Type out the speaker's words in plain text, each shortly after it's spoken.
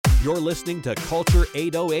You're listening to Culture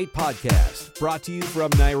 808 Podcast, brought to you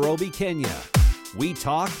from Nairobi, Kenya. We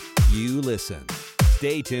talk, you listen.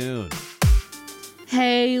 Stay tuned.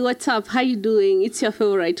 Hey, what's up? How you doing? It's your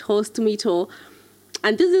favorite host, Mito.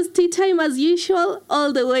 And this is Tea Time as usual,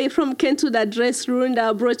 all the way from Kentwood Address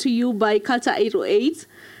Runda, brought to you by Culture 808.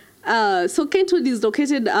 So Kentwood is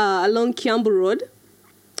located along Kiambu Road.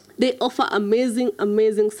 They offer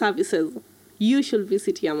amazing services. You should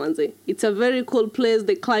visit here, manze. It's a very cool place,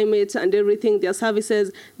 the climate and everything, their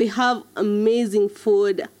services. They have amazing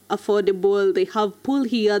food, affordable. They have pool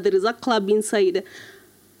here. There is a club inside.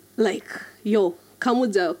 Like, yo,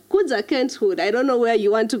 kuja Kentwood. I don't know where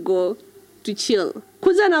you want to go to chill.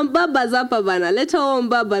 Kuja na mbaba zapa bana. Leta wao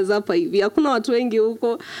mbaba zapa hivi. Hakuna watu wengi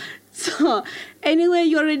huko. So, anyway,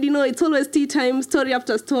 you already know it's always tea time, story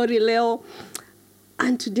after story, Leo.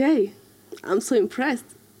 And today, I'm so impressed.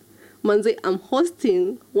 Manze, I'm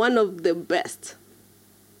hosting one of the best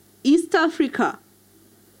East Africa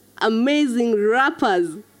amazing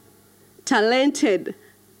rappers, talented.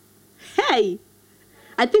 Hey,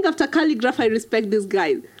 I think after Khaligraph, I respect this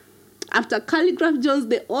guy. After Khaligraph Jones,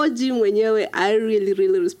 the OG mwenyewe, I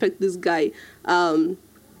really respect this guy.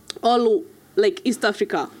 All like East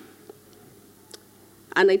Africa.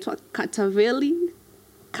 Anaitwa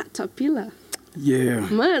Katapilla. Yeah.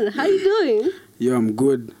 Man, how you doing? Yeah, I'm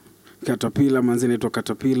good. Katapilla, manzi naitwa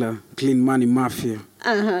Katapilla. Clean Money Mafia.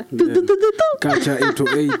 Uh-huh. Yeah. Culture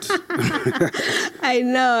 808. I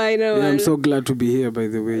know. Yeah, I'm so glad to be here, by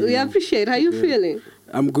the way. We appreciate. How you feeling?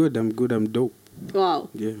 I'm good. I'm dope. Wow.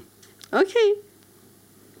 Yeah. Okay.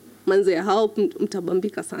 Manze, I hope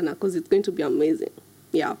mtabambika sana because it's going to be amazing.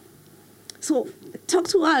 Yeah. So, talk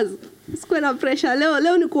to us. Sikuwe na pressure.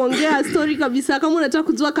 Leo ni kuongea story kabisa. Kama unataka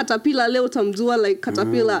kujua Katapilla, leo utamjua like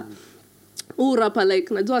Katapilla. Rapa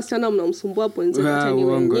like najua wasichana mnamsumbua hapo nje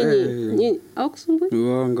nyinyi au kusumbua?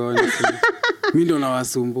 Uongo. Mimi ndo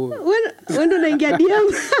nawasumbua. Wewe ndo unaingia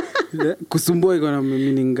DM. Kusumbua iko na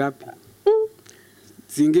meaning ngapi?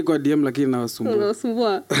 Siingi kwa DM lakini nawasumbua.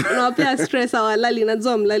 Unawasumbua. Unawapea stress hawalali,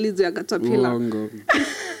 najua mlali juu ya Katapilla. Uongo.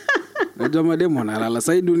 Unajua madem wanalala.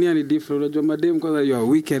 Sasa dunia ni different. Unajua madem kwanza you are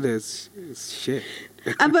wicked as shit.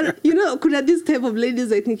 But you know, kuna this type of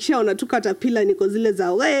ladies I think shaona tu Katapilla niko zile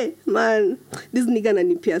za we man, this nigga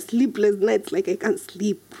ananipia sleepless nights like I can't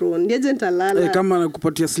sleep bro. Ndiye nitalala. Hey, kama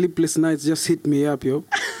nakupatia sleepless nights just hit me up yo.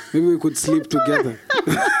 Maybe we could sleep together.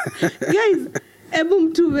 Guys, ebu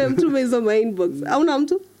mtume hizo my inbox. Hauna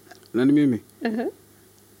mtu? Nani mimi?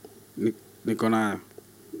 Niko na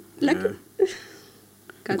like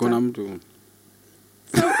niko na mtu.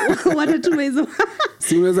 Watatuma hizo.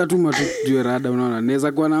 Siweza tuma tujue rada, unaona.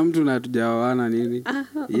 Naweza kuwa na mtu na tujaoana nini.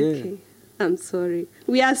 Yeah. Okay. I'm sorry.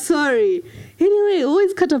 We are sorry. Anyway, who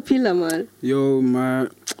is Katapilla, man? Yo,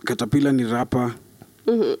 Katapilla ni rapper.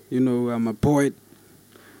 Mm-hmm. You know, I'm a poet.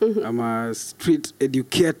 Mm-hmm. I'm a street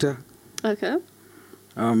educator. Okay.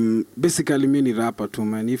 Basically, me ni rapper too,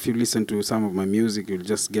 man. If you listen to some of my music, you'll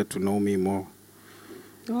just get to know me more.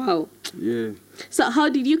 Wow. Yeah. So how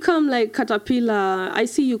did you come like Katapilla? I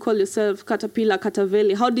see you call yourself Katapilla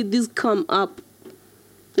Kataveli. How did this come up?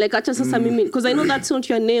 Like acha sasa mimi, because I know that's not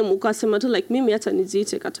your name. Ukasema tu like mimi acha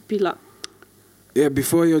nijiite Katapilla. Yeah,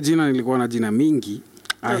 before your jina nilikuwa na jina mingi.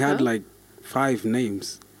 I had like 5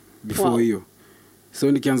 names before hiyo. Wow.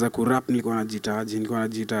 So nikianza kurap nilikuwa najiita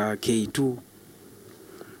K2.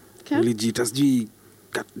 Okay. Nilijiita sijui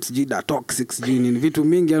da toxic sijui nini vitu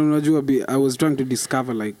mingi unajua. I was trying to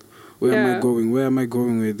discover like where am I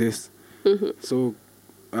going with this. Mm-hmm. So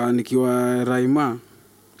nikiwa Raima,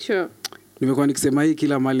 sure, nimekuwa nikisema hii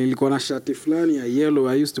kila mali. Nilikuwa na shati fulani ya yellow.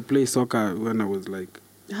 I used to play soccer when I was like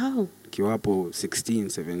kiwapo 16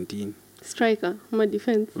 17. Striker, my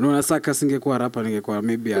defense. Unaona saka singekuwa rapper, ningekuwa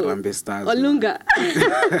maybe Harambee Stars. Olunga.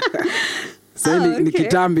 So ni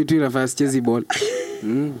kitambi tu inafanya chezi ball.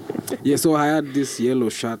 Yeah, so I had this yellow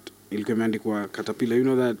shirt. Ilikuwa imeandikwa Katapilla. You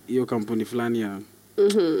know that hiyo kampuni fulani ya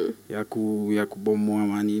ya kubomoa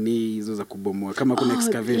manini hizo za kubomoa kama kuna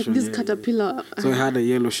excavation. This Katapilla. So I had a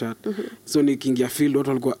yellow shirt. So nikiingia field watu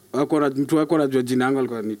walikuwa mtu wako anajua jina langu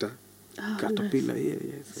alikuwa ananiita Katapilla. Nice.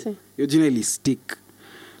 Yeah. Hiyo jina ili stick.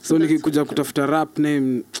 So nikikuja kutafuta rap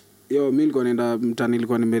name, mimi nilikuwa naenda mtani,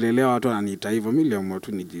 nilikuwa nimelelewa watu wananiita hivyo. Mimi niliamua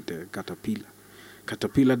tu nijiite Katapilla.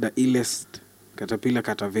 Katapilla the illest. Katapilla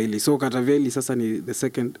Kataveli. So Kataveli sasa ni the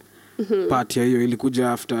second part ya hiyo.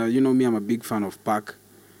 Ilikuja after, you know me, I'm a big fan of Park.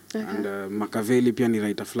 And Makaveli pia ni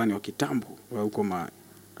writer fulani wa kitambo wa huko ma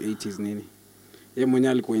 80s nini. Yeye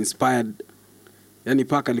mwenyewe alikuwa inspired. Yani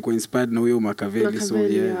Park alikuwa inspired na huyo Makaveli. So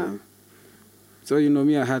yeah. So you know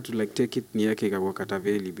me, I had to like take it nieke kwa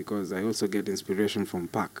Kataveli because I also get inspiration from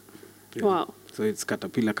Park. Yeah. Wow. So it's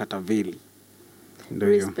Katapilla Kataveli.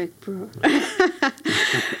 Respect, bro.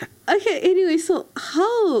 Okay, anyway, so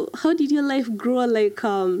how did your life grow? Like,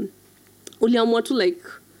 uliamua tu like,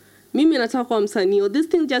 mimi nataka kuwa msanii, or this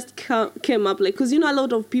thing just came up, like, because you know a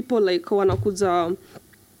lot of people like wanakuja,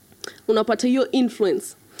 unapata your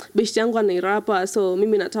influence. Beshte yangu anairapa, so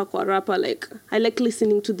mimi nataka kuwa rapper, like, I like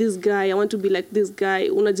listening to this guy, I want to be like this guy.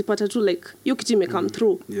 Unajipata tu like, yo kitu ime come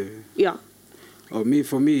through. Yeah. Oh,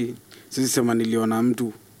 for me, sisi sema niliona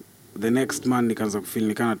mtu, the next man nikaanza kufeel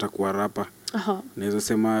nikana atakuwa rapper. Naweza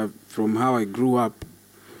sema from how I grew up,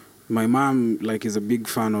 my mom like is a big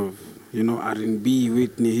fan of, you know, R&B,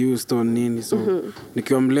 Whitney Houston, nini. So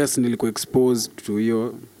nikiwa mless nilikuwa exposed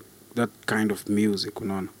to that kind of music,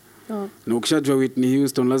 unaona. Na ukishajua Whitney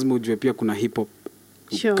Houston lazima ujue pia kuna hip hop.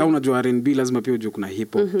 Sure. Kama unajua R&B lazima pia ujue kuna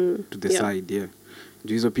hip hop to the side, yeah.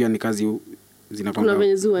 Juu hizo pia ni kazi zinapanga. Kuna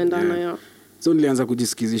Venezuela ndana, yeah. So nilianza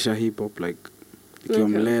kujisikizisha hip hop like nikiwa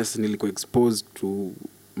mless nilikuwa exposed to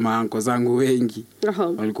maanko zangu wengi.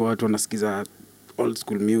 Walikuwa watu wanasikiza old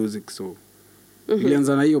school music, so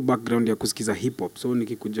nilianza na hiyo background ya kusikiza hip hop. So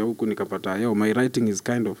nikikuja huku nikapata my writing is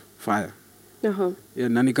kind of fire.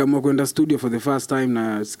 Yeah, na nikaamua kwenda studio for the first time,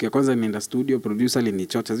 na sikia kwanza nienda studio, producer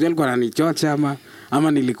alinichocha. Sio alikuwa ananichocha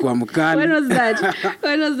ama nilikuwa mkali. When was that?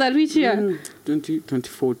 When was that? Which year?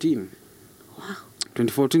 2014. Wow.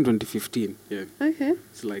 2014, 2015. Yeah. Okay.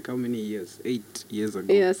 It's like how many years? 8 years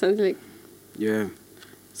ago. Yeah, something like. Yeah.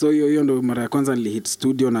 So hiyo ndo mara ya kwanza nilihit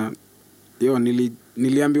studio, na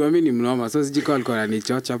niliambiwa mimi ni mnoma, so sijiko alikuwa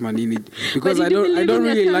ananichocha ama nini, because I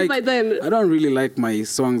don't really like my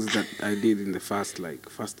songs that I did in the first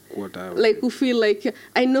quarter. Like you feel like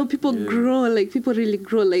I know people grow, like people really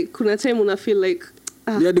grow, like kuna time una feel like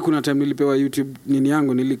hadi kuna time nilipewa YouTube nini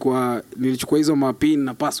yangu, nilichukua hizo mapin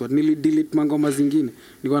na password, nilidelete mangoma zingine,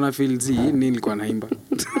 nilikuwa na feel nilikuwa naimba.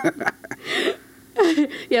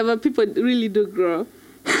 Yeah, but people really do grow.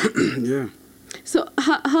 Yeah. So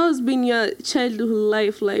how has been your childhood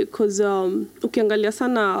life like? Because ukiangalia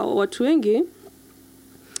sana watu wengi,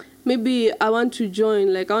 maybe I want to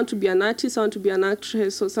join, like I want to be an artist, I want to be an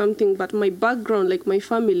actress or something, but my background, like my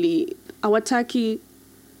family, hawataki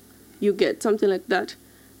you get something like that.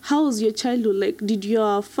 How was your childhood like? Did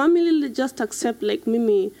your family just accept like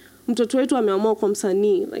mimi mtoto wetu ameamua kwa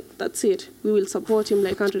msanii, like that's it, we will support him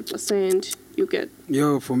like 100%, you get?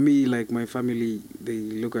 For me, like my family, they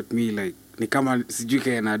look at me like ni kama sijui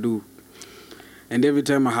kaya na do, and every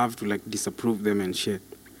time I have to like disapprove them and shit.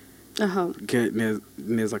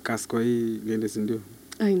 Neza kasi kwa hii gende sindio?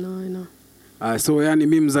 I know. So yani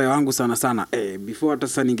mimi mzae wangu sana before hata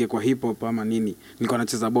sasa ningekuwa hip hop ama nini, nilikuwa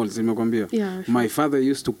nacheza balls, nimekwambia. Yeah, my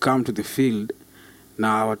father used to come to the field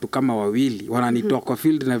na watu kama wawili wananitoa kwa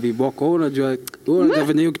field na viboko. Unajua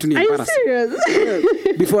fanya hiyo kitu ni embarrassing.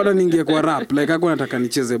 Before hata ningekuwa rap, like hakuwa nataka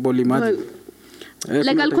nicheze ball, imagine.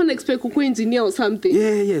 Like alikuwa na expect kuwa engineer or something.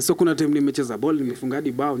 Yeah. So kuna time nimecheza ball, nimefunga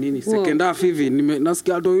hadi bao nini. Second half hivi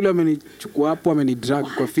nasikia watu yule amenichukua hapo, amenidrag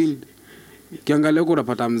kwa field. Kiangalia huko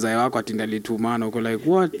unapata mzae wako atindali tumana, uko like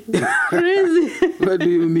what? Crazy. What do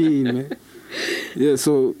you mean, man? Yeah,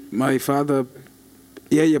 so my father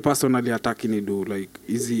personally attack ni do like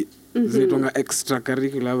easy zinatonga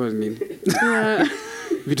extracurricular nini. Yeah.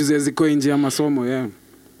 Vitu ziko nje ya masomo, yeah.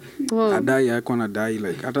 Wow. Adai yako na dai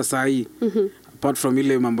like hata sahi. Apart from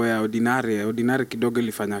ile mambo ya ordinary kidogo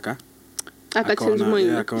ilifanyaka Akachange mind.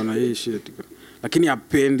 Akaona hii shit. Lakini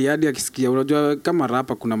apendi hadi akisikia, unajua kama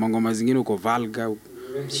rapa kuna mangoma zingine uko vulgar,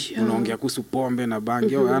 unaongea kuhusu pombe na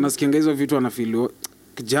bangi, anasikia hizo vitu anafeel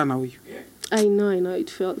kijana huyu. I know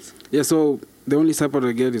it feels. Yeah, so the only support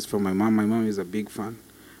I get is from my mom. My mom is a big fan.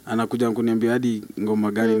 Anakuja kuniambia hadi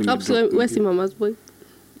ngoma gani ni. Absolutely, where's your mama's boy?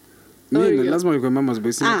 Mimi lazima nikuwe mama's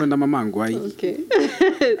boy, sinapenda mamangu hai. Okay.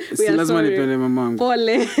 Si lazima nipende mamangu.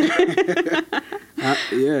 Pole.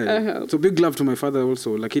 Yeah. So big love to my father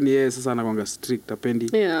also. Lakini yeye sasa anakuanga strict, apendi.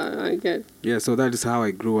 Yeah, I get. Yeah, so that is how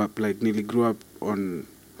I grew up. Like nearly grew up on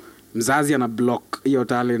mzazi ana block hiyo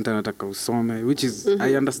talent anataka usome, which is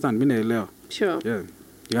I understand, mimi naelewa. Sure. Yeah.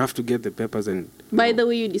 You have to get the papers and by the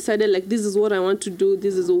way you decided like this is what I want to do,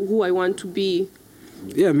 this is who I want to be.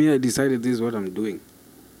 Yeah, I decided this is what I'm doing.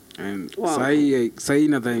 And wow. Sai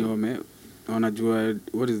nadhani wanajua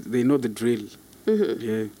they know the drill.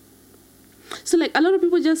 Yeah. So like a lot of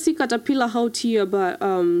people just see Katapilla out here, but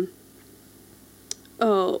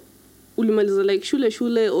ulimaliza like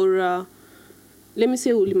shule or let me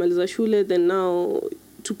say ulimaliza shule, then now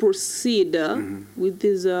to proceed with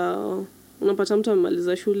this unapata mtu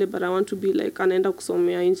amaliza shule but I want to be like anaenda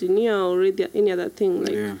kusomea engineer or any other thing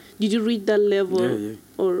like. Yeah. Did you reach that level? Yeah.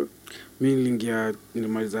 Or mimi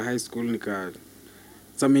nilimaliza high school nika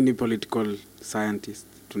mini political scientist.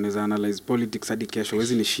 Tunaweza analyze politics hadi kesho.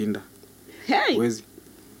 Wezi nishinda. Hey. Wezi.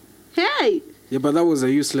 Hey. Yeah, but that was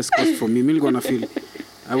a useless course for me. Mimi nilikuwa na feel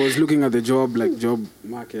I was looking at the job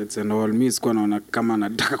markets and all. Mimi sikuwa naona kama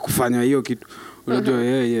nataka kufanya hiyo kitu. Unajua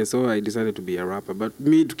yeah, so I decided to be a rapper. But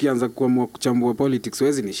me tukianza kuamua kuchambua politics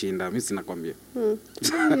wezi nishinda. Mimi sinakwambia.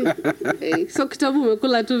 Hey, so kitabu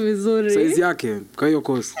umekula tu vizuri. Size yake kwa hiyo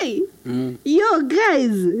course. Hey. Yo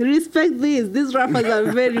guys, respect this. These rappers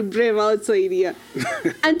are very brave outside here.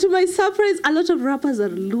 And to my surprise, a lot of rappers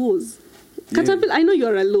are Luos. Katapilla, I know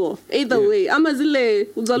you're a Luo. Either way. Ama zile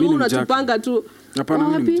uzaluo unatupanga tu.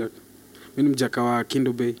 Hapana, mimi ni mjaka wa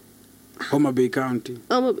Kindu Bay. Homa Bay County.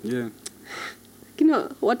 Yeah. Kina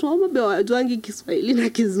watu wa Homa Bay wajuangi Kiswahili na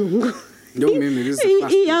Kizungu. Ndio mimi this is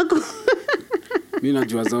fast. Yako. Mimi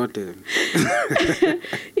najua zote.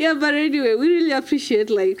 Yeah, but anyway, we really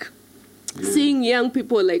appreciate seeing young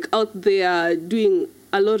people out there doing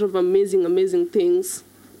a lot of amazing things.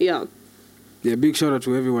 Yeah. Yeah, big shout out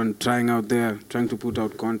to everyone trying out there, trying to put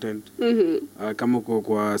out content. Kama uko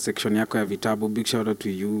kwa section yako ya vitabu, big shout out to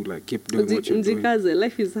you. Keep doing what you're doing. Mzikaze,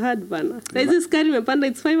 life is hard bana. Hizi skari mepanda,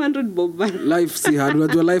 it's 500 bob bana. Life si hard.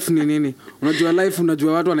 Unajua life ni nini?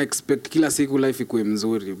 Unajua watu wana expect kila siku life ikuwe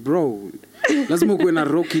mzuri. Bro, lazima ukuwe na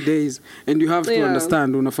rocky days. And you have to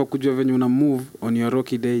understand, unafaa kujua venye una move on your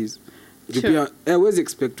rocky days. Sure. Pia, huwezi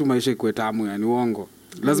expect tu maisha ikuwe tamu yani uongo.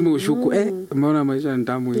 Lazima ushuku, umeona maisha ni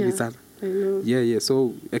tamu hivi sana. I know. Yeah.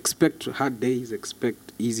 So expect hard days, expect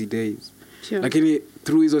easy days. Sure. Lakini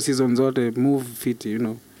through hizo seasons zote, move fit,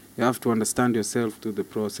 you have to understand yourself through the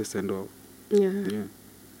process and all. Yeah.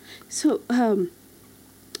 So, I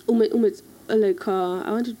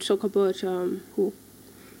wanted to talk about who.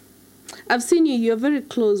 I've seen you're very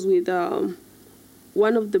close with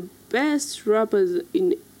one of the best rappers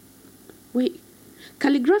in... Wait.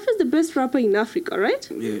 Khaligraph is the best rapper in Africa, right?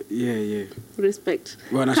 Yeah. Respect.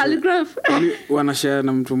 Khaligraph. Wanashare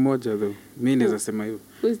na mtu mmoja though. Mimi naweza sema hivyo.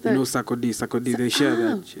 Who's that? Sakodi, they share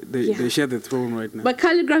that. They share the throne right now. But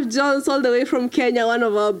Khaligraph Jones, all the way from Kenya, one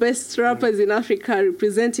of our best rappers in Africa,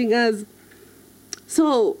 representing us.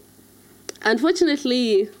 So,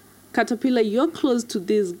 unfortunately, Katapilla, you're close to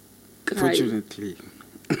this guy. Fortunately.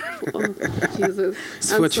 Oh, Jesus.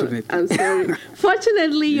 Fortunately. I'm sorry.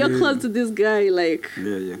 Fortunately, you're close to this guy,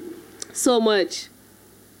 Yeah. so much.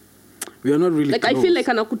 We are not really close. I feel like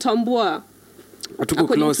anakutambua. Hatuko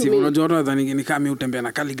close. Unajua watu wadhani ni kama mimi utembea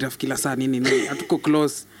na Khaligraph kila saa nini. Hatuko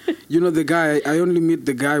close. You know the guy, I only meet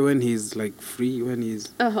the guy when he's free, when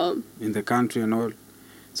he's in the country and all.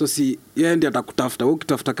 So yeye ndiye atakutafuta.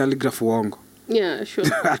 Ukitafuta Khaligraph uongo. Yeah, sure.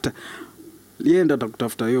 Yeye ndiye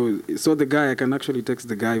atakutafuta yo. So the guy, I can actually text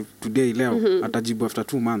the guy today leo. Atajibu after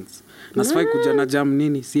 2 months. Na sifai kuja na jam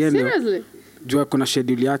nini. Seriously? Jua kuna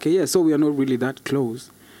schedule yake. Yeah, so we are not really that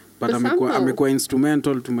close. But amekuwa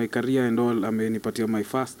instrumental to my career and all. Amenipatia my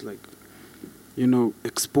first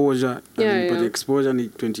exposure. Amenipatia exposure ni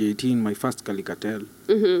 2018, my first Calicatel.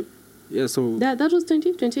 Yeah, so that was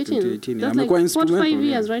 2018. 2018. That's like 4-5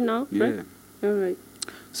 years right now, yeah. Right? All right.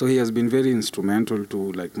 So he has been very instrumental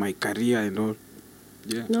to my career and all.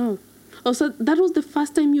 Yeah. No. Oh, so that was the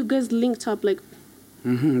first time you guys linked up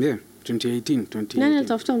Yeah, 2018. Nani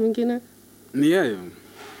atafuta mwingine? Ni yeye.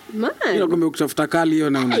 Man. Kumbe ukitafuta kali hiyo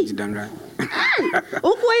na unajidanganya.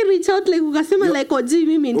 Ukuwa reach out ukasema oji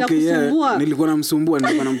mimi nitakusumbua. Yeah. Nilikuwa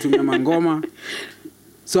namtumia mangoma.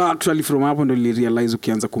 So actually from hapo ndo nilirealize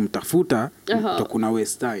ukianza kumtafuta kuna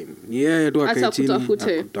waste time. Yeye tu akae chini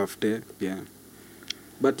akutafute. Yeah.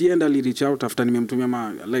 But yeye ndo reach out after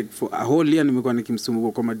nimemtumia for a whole year nimekuwa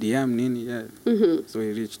nikimsumbua kwa DM nini. Yeah. So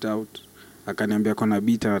he reached out. Akaniambia kuna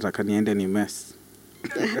beat nataka niende ni mess.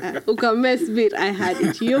 Uka mess beat, I had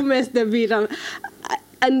it. You messed the beat.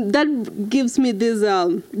 And that gives me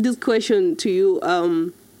this question to you.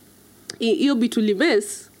 Iyo bituli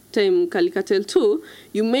mess time Calicatel 2,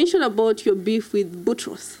 you mentioned about your beef with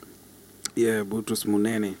Boutros. Yeah, Boutros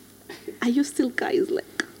Munene. Are you still guys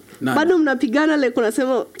bado mnapigana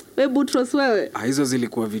unasema we Boutros wewe? Hizo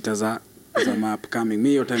zilikuwa vita za upcoming. Mimi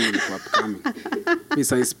hiyo time nilikuwa upcoming. Mimi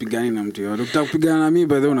sasa sipigani na mtu yote. Ukitaka na mimi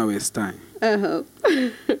by the way una waste time.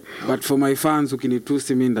 But for my fans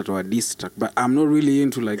ukinitusi mimi ndatoa distract, but I'm not really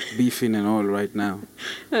into beefing and all right now.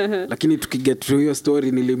 Lakini tukiget through your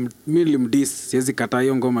story nilimdiss, siwezi kata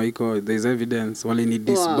hiyo ngoma iko, there's evidence. Wale ni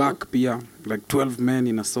diss back pia 12 men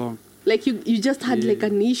in a song. You just had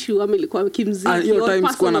an issue ilikuwa kimziki. Hiyo time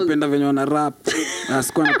sikuwa napenda venye wana rap.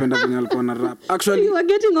 Sikuwa napenda venye walikuwa na rap. Actually you were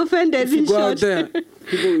getting offended in short.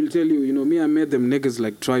 People will tell you, me I made them niggas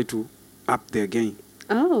try to up their game.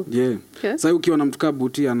 Oh. Yeah. Okay. Sasa ukiwa na mtu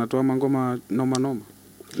Buti anatoa mangoma noma.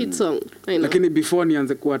 Hit song. I know. Lakini before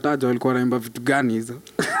nianze kuwataja walikuwa wanaimba vitu gani hizo?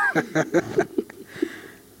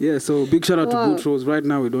 Yeah, so big shout out to Boutros. Right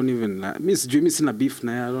now we don't even Miss Jimmy sina beef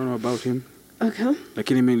na I don't know about him. Okay.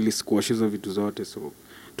 Lakini mimi nilisquash hizo vitu zote, so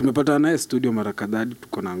tumepata naye studio mara kadhaa,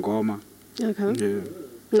 tuko na ngoma. Okay. Yeah.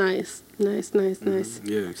 Nice.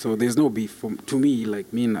 Yeah, so there's no beef to me,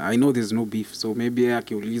 like me, I know there's no beef, so maybe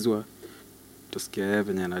akiulizwa tusikia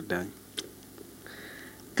venye anadai.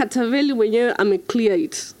 Kataveli mwenyewe clear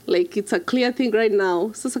it, like it's a clear thing right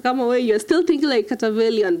now. Sasa kama wewe you're still thinking like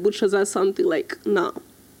Kataveli and Boutros are something, like no,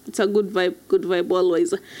 it's a good vibe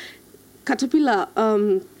always. Katapilla,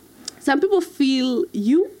 some people feel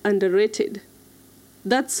you underrated.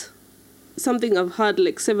 That's something I've heard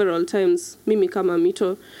like several times. Mimi kama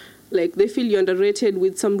Mito, like they feel you underrated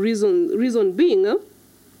with some reason being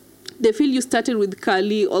they feel you started with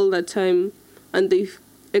Kali all the time and they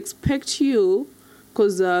expect you,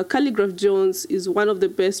 because Khaligraph Jones is one of the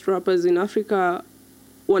best rappers in Africa.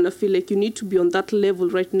 Wanna feel like you need to be on that level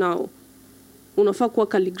right now. Unafaa kuwa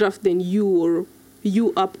Khaligraph than you, or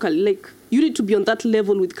you up like you need to be on that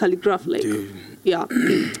level with Khaligraph, like yeah.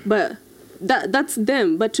 But that's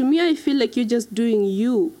them. But to me, I feel like you're just doing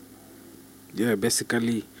you. Yeah,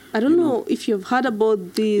 basically. I don't know if you've heard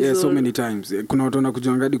about this. Yeah, so many times. Kuna watu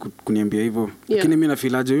wanakujangadi kuniambia hivyo. Lakini mimi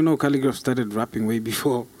nafilaje, Khaligraph started rapping way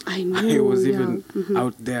before I was even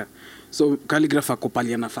out there. So Khaligraph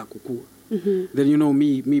akopali anafaa kukua.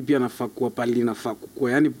 Then me pia nafaa kuwa pali nafaa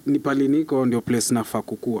kukua. Yani ni pali niko ndio place nafaa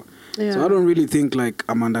kukua. Yeah. So I don't really think like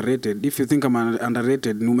I'm underrated. If you think I'm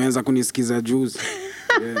underrated, umeanza kunisikiza juice.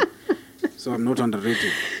 Yeah. So I'm not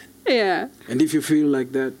underrated. Yeah. And if you feel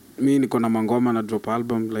like that, me niko na mangoma na drop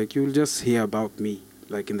album, like you'll just hear about me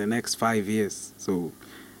like in the next 5 years. So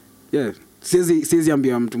yeah, siwezi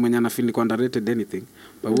ambia mtu mwenye anafeel niko underrated anything,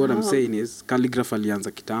 but what I'm saying is Khaligraph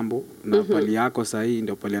alianza kitambo na pali yako sahi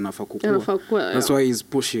ndio pali anafaa kukua. That's why he's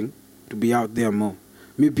pushing to be out there more.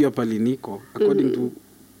 Mi pia pali niko according to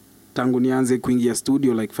tangu nianze kuingia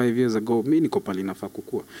studio like 5 years ago, mi niko pali nafaa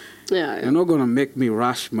kukua. Yeah. You're not gonna make me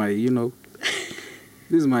rush my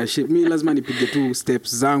this is my shit. Me lazima nipige 2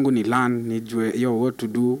 steps zangu ni learn, nijue what to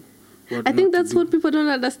do. I think that's what people don't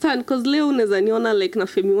understand, because leo unaweza niona like na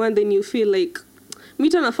Femi One, then you feel like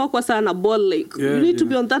Mito nafaa kwa sana ball, like you need to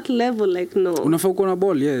be on that level, like no. Unafaa kuwa na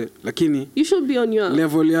ball, lakini you should be on your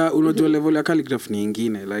level ya unajua level ya Khaligraph ni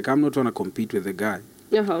ingine. Like I'm not wanna compete with the guy.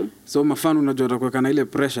 So mafan unajua atakuweka na ile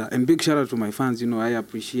pressure, and big shout out to my fans, I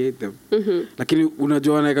appreciate them. Lakini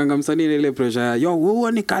unajua wanaekanga msanii na ile pressure ya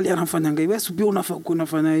wewe ni Kali anafanyanga hivi, wewe pia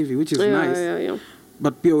unafanya hivi, which is nice.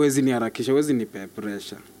 But pia huwezi ni harakisha, huwezi ni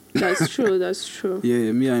pressure. That's true.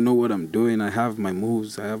 Yeah, me I know what I'm doing. I have my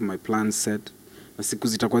moves, I have my plans set. Na siku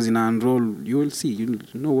zitakuwa zina unroll, you will see, you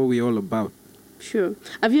know what we're all about. Sure.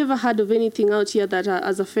 Have you ever heard of anything out here that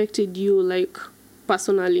has affected you, like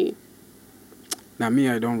personally? Now me,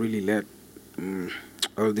 I don't really let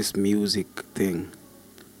all this music thing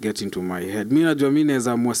get into my head. Mi najua mi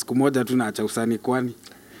naeza mwa siku moja tu naacha usanii kwani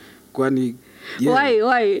yeah.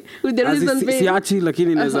 Why? With the reason being siachi,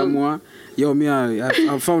 lakini naeza mwa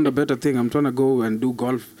I found a better thing. I'm trying to go and do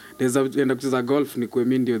golf. Enda kucheza golf ni kwe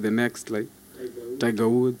mi ndio the next like Tiger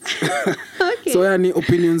Woods. Okay. So ni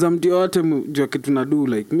opinions za mtu yote mjua kitu na do,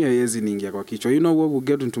 like mi haiwezi niingia kwa kichwa. What will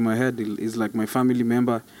get into my head is like my family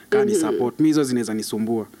member can support me, hizo zinaweza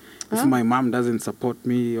nisumbua. If my mom doesn't support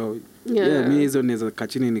me, or mi hizo naweza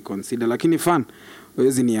kachini ni consider, lakini fun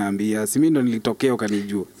hawezi niambia, si mimi ndo nilitokea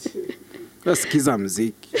ukanijua. Sikiza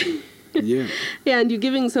muziki. Yeah, and you're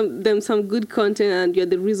giving them some good content, and you're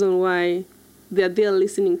the reason why they're there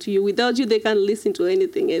listening to you. Without you, they can't listen to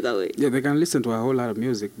anything either way. Yeah, they can listen to a whole lot of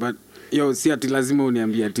music, but si ati lazima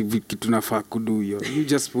uniambia ati kitu nafaa kudu you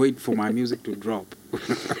just wait for my music to drop.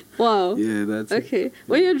 Wow. Yeah, that's okay. It.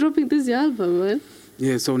 When you're dropping this album, man?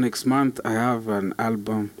 Yeah, so next month I have an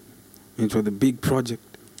album into the big project.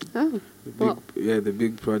 Oh. The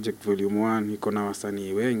big project volume 1 iko na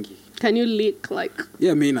wasanii wengi. Can you leak like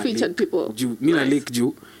featured people? Mina leak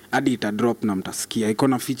juu hadi ita drop na mtasikia. Iko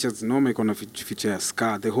na features noma, iko na feature ya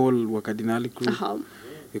Ska, the whole Wakadinali crew.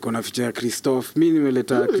 Iko na feature ya Christoph. Mimi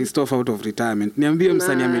nimeleta Christoph out of retirement. Niambie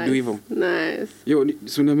msanii amedu hivyo. Nice.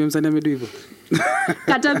 Si niambie msanii amedu hivyo.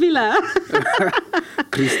 Katapilla.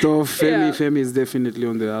 Christoph, Femi is definitely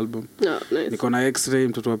on the album. Oh, nice. Niko na X-Ray,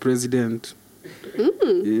 mtoto wa president.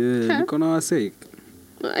 Yeah, niko na wasee.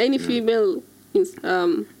 Any female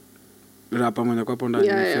rapper mwenye kwa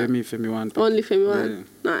ndani Femi One. Only Femi One.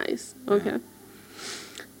 Yeah. Nice. Okay.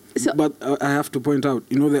 So, but I have to point out,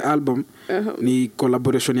 the album ni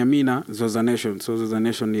collaboration ya Mina Zoza Nation. So Zoza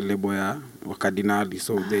Nation ni lebo ya Wakadinali.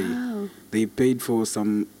 So they paid for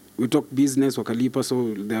some we talk business wakalipa,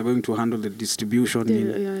 so they are going to handle the distribution.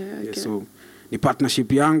 Okay. So ni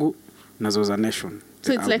partnership yangu na Zoza Nation.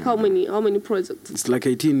 So it's like how many projects? It's like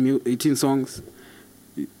 18 songs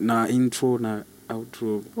na intro na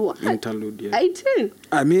outro. What? Interlude. Yeah. 18?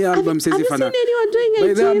 Me album have you seen anyone doing 18?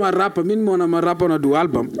 By the way, I'm a rapper. Mimi nimeona marapa na do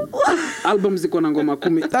album. Album ziko na ngoma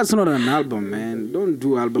 10. That's not an album, man. Don't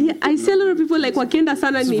do album. Yeah, I see a lot of people like wakienda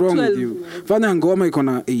sana ni 12. Fanya ngoma iko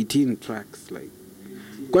na 18 tracks like.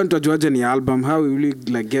 Kwa nitajuaje ni album? How will you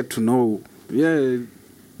like get to know? Yeah.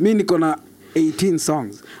 Mimi niko na 18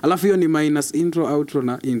 songs. Alafu hiyo ni minus intro, outro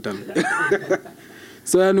na interlude.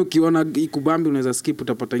 So yani ukiona ikubambi unaweza skip,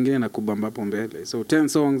 utapata ingine na kubamba hapo mbele. So 10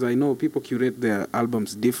 songs, I know people curate their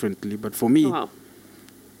albums differently, but for me, wow.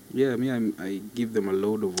 Yeah, I give them a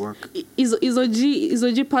load of work. Is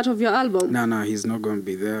OG part of your album? No, he's not going to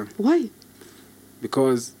be there. Why?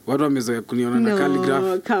 Because watu wamezoea kuniona na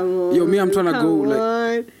Khaligraph. Come on. Yo, me, I'm trying to go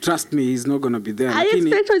like, trust me, he's not going to be there. I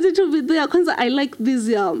expect OG to be there because I like this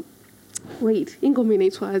wait, ingoma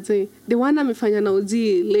inaitwa aje? The one amefanya na OG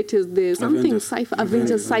latest day, something Cypher,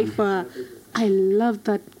 Avengers Cypher. I love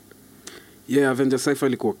that. Yeah, Avengers Cypher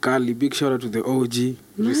ilikuwa kali. Big shout out to the OG.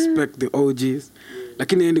 Respect the OGs.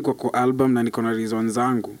 Lakini yeye ndiko kwa album na niko na reasons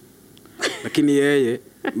zangu. Lakini yeye,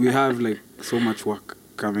 we have like so much work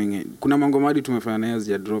coming in. Kuna mangoma hadi tumefanya naye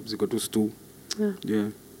ya drop ziko tu stu. Yeah.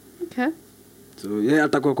 Okay. So yeah,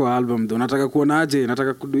 atakuwa kwa album though. Nataka kuona aje,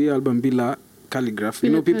 nataka kuduia album bila Khaligraph. You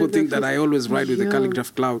know, people think that I always ride with the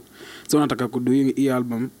Khaligraph cloud. So nataka kuduia hii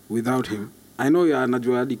album without him. I know ya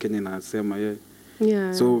anajua hadi Kenya nasema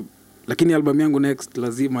yeah. So lakini album yangu next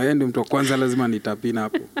lazima yeye ndio mtu wa kwanza lazima nitapina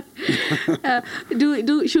hapo.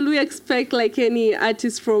 Should we expect like any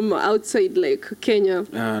artist from outside like Kenya?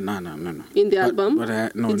 No. In the album? But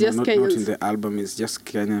not in the album. It's just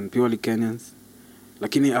Kenyan, purely Kenyans.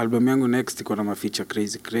 Lakini album yangu next iko na mafeature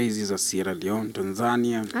crazy za Sierra Leone,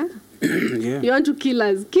 Tanzania. Yeah. You want to kill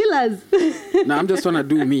us? No, I'm just trying to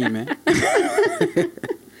do me, man.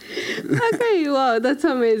 Okay, wow, that's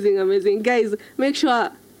amazing. Guys, make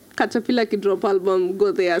sure Katapilla ki drop album,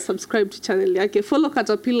 go there, subscribe to channel yake, follow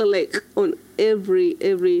Katapilla like on every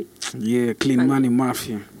yeah, Clean Money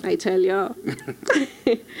Mafia. I tell you.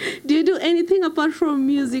 Do you do anything apart from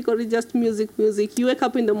music or just music? You wake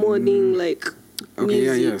up in the morning like okay,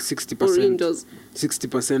 music, yeah, 60%.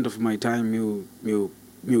 60% of my time you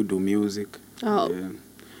do music. Oh. Yeah.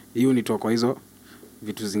 Hiyo ni kwa hizo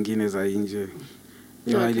vitu zingine za nje.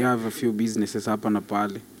 Yeah, I have a few businesses hapa na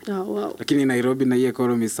pale. Oh, wow. Lakini Nairobi na hii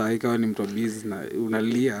economy saa ikawa ni mtu wa busy na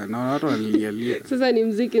unalia na watu wanalia. Sasa ni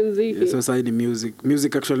muziki. Yeah, so sasa ni music.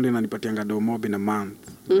 Music actually ndio inanipatianga do mob in a month.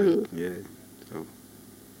 Yeah.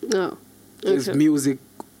 So. Okay. Music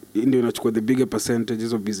ndio inachukua the bigger percentage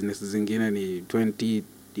of business zingine ni 20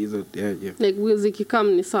 hizo yeah. Like music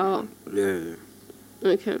ikam ni sawa. Yeah.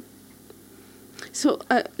 Okay. So,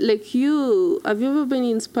 like have you ever been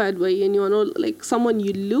inspired by anyone or like someone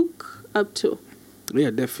you look up to? Yeah,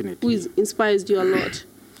 definitely. Who inspires you a lot?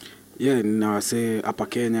 Yeah, now I say Upper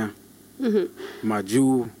Kenya,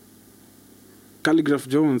 Maju, Khaligraph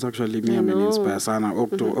Jones actually me inspire sana.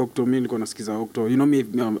 Octo me niko nasikiza Octo. You know me,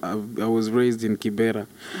 I was raised in Kibera.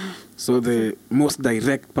 So the most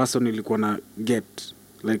direct person nilikuwa na get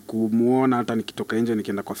like kumuona hata nikitoka nje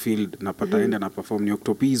nikienda kwa field napata enda na perform ni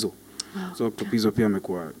Octopizzo. Wow. So Octopizzo pia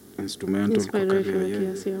amekuwa instrumental kwa career.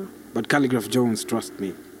 Yes. But Khaligraph Jones, trust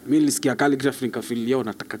me. Mimi nilisikia Khaligraph nikafeel leo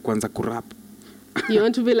nataka kuanza kurap. You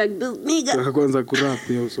want to be like this nigga. Nataka kuanza kurap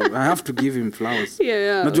yo, so I have to give him flowers.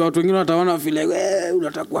 Yeah. Najua watu wengine wataona feel like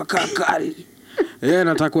unataka kuwa kali.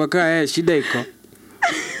 Nataka kuwa shida iko.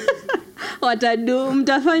 Watadu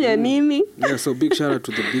mtafanya nini? Yeah, so big shout out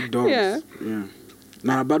to the big dogs. Yeah.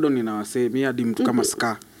 Na bado ninawasee mimi hadi mtu kama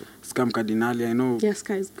Ska Mkardinali, I know. Yes,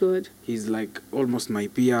 Ska is good. He's like almost my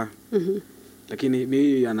peer. Lakini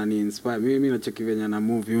mimi anani inspire. Mimi nacheki venye na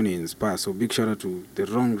move you ni inspire. So big shout out to the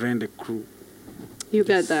Wrong Rende crew. You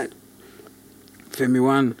got that. Femi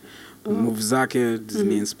One, move zake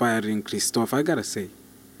ni inspiring. Christoph, I gotta say.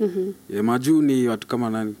 Yeah, Maju ni watu kama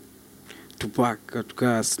nani? Tupac,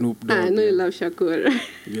 atuka Snoop Dogg. I know you love Shakur.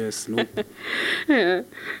 Yes, Snoop. Yeah.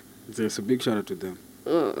 There's a big shout out to them.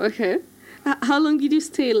 Oh, okay. How long did you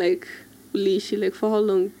stay like Lishi? Like for how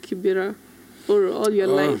long Kibera? Or all your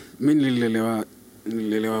life? Mimi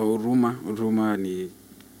nililelewa Huruma ni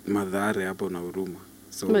Madhare hapo na Huruma.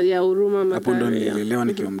 So yeah, Huruma Madhare. Hapo ndo nililelewa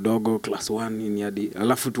nikiwa mdogo class 1 ni hadi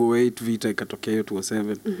alafu 208 vita ikatokea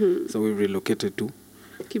 207. So we relocated to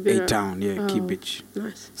Kibera. A-town, yeah, Kibich.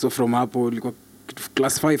 Nice. So from hapo ilikuwa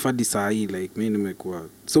class 5 hadi saa hii like mimi nimekuwa.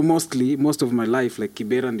 So most of my life like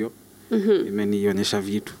Kibera ndio imenionyesha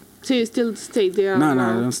vitu. So you still stay there? No, I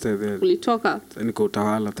don't stay there. Ulitoka? Niko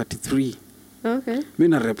Utawala 33. Okay. Mimi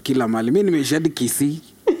na rap kila mali. Mimi nimeshadi Kisii.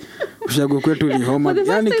 Ushago kwetu ni homa.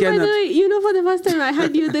 Yani Kenya. By the way, you know, for the first time I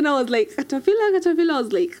heard you, then I was like, Katapilla. I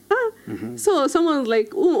was like, ah. So someone was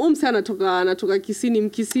like, msa anatoka Kisii ni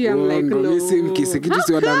Mkisii. I'm like, no. Mimi si Mkisii.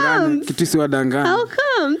 Kitu si wadanganya. How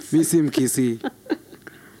comes? Mimi si Mkisii.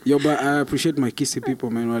 Yo, but I appreciate my Kisii people,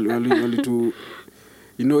 man. Wali to,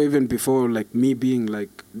 you know, even before like me being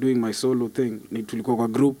like doing my solo thing, tulikuwa kwa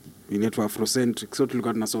group inaitwa Afrocentric, so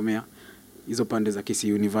tulikuwa tunasomea hizo pande za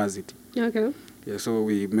Kisii University. Okay. Yeah, so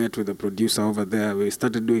we met with the producer over there. We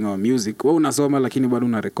started doing our music. Wewe unasoma lakini bado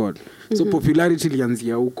una record. So popularity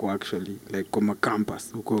ilianzia huko actually, like kwa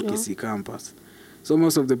campus, huko Kisii campus. So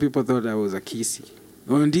most of the people thought I was a Kisii.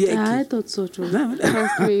 I thought so too.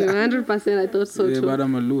 Trust me, 100% I thought so too. Yeah, but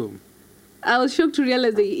I'm a Luo. I was shocked to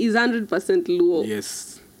realize that he's 100% Luo.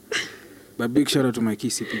 Yes. But big shout out to my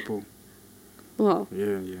Kisii people. Wow.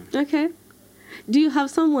 Yeah. Okay. Do you have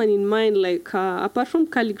someone in mind, like, apart from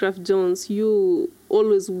Khaligraph Jones, you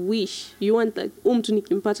always wish, you want, like, mtu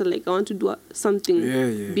nikimpata, like, I want to do something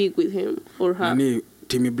big with him or her? Nani,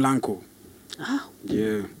 Timmy Blanco. Ah.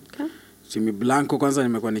 Yeah. Okay. Timmy Blanco, kwanza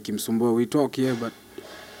nimekuwa nikimsumbua. We talk here, but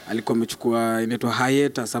alikuwa amechukua inaitwa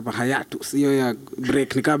hiatus hapa hiatus. Hiyo ya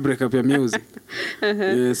break, nika break up ya music.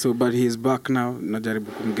 Yeah, so, but he's back now.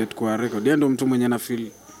 Najaribu kumget kwa record. Yeye ndo mtu mwenye na feel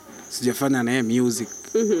sijafanya na yeye music.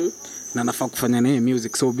 Na nafaa kufanya naye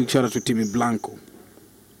music, so big shout out to Timmy Blanco.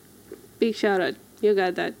 Big shout out. You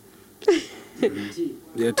got that.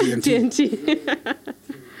 Yeah, TNT.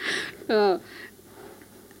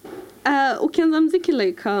 Ukianza mziki,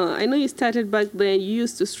 like, I know you started back then, you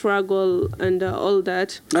used to struggle and all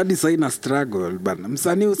that. Hadi sasa ina struggle bana.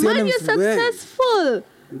 Msanii usione Man, you're successful.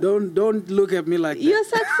 Don't look at me like that. You're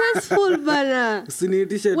successful, bana.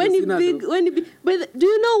 Usiniitishe when you big, but do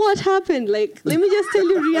you know what happened? Like, let me just tell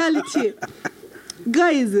you reality.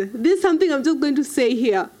 Guys, this is something I'm just going to say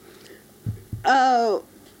here.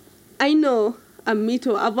 I know I'm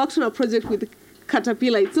Mito. I've worked on a project with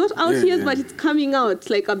Katapilla. It's not out yet, but it's coming out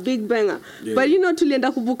like a big banger. Yeah. But you know, tulienda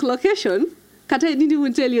kubook location. Kata didn't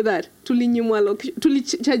even tell you that. Tulinyimwa location.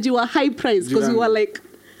 Tulichajiwa high price because we were like,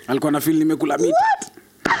 alikuwa na feel nimekula mita. What?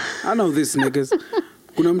 I know these niggas.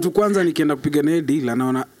 Kuna mtu kwanza nikienda kupiga naye deal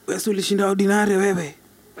anaona wewe ulishinda ordinary wewe.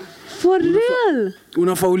 For real?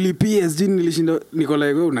 Unafaa ulipie sijini nilishinda niko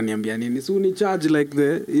like wewe unaniambia nini? So ni charge like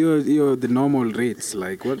the normal rates,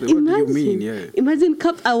 like what do you mean? Yeah. Imagine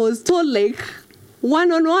I was told like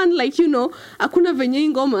one-on-one, like, you know, hakuna venye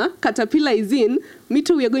ngoma Katapilla is in,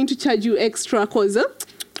 Mito, we are going to charge you extra cause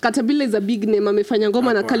Katapilla is a big name. Amefanya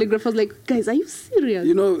ngoma na Khaligraph. I was like, guys, are you serious?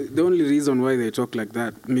 You know, the only reason why they talk like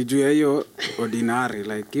that, ni juu ya hiyo ordinary.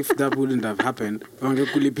 Like, if that wouldn't have happened,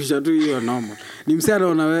 wangekulipisha tu hiyo normal. Ni msee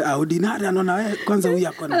anaona wewe, ordinary anaona wewe, kwanza huyu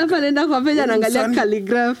ako na. Alafu anaenda kwa page anaangalia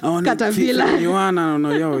Khaligraph, Katapilla. You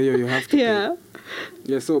have to. Yeah.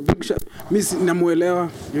 Yeah, so big shot. Mimi namuelewa,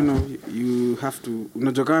 you know, you have to.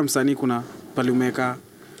 Unajua kama msanii kuna pale umeka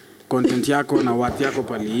content yako na worth yako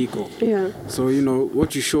pale iko. Yeah. So, you know,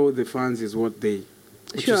 what you show the fans is what you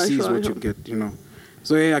see is what you get, you know.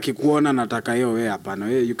 So, akikuona nataka hiyo hapana.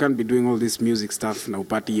 You can't be doing all this music stuff na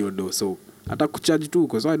upati hiyo do. So, atakucharge too,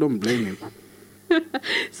 because I don't blame him.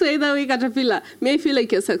 So, either way, Katapilla, may I feel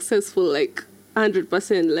like you're successful, like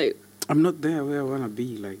 100%, like. I'm not there where I want to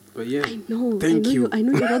be, like, but yeah. I know. Thank you. I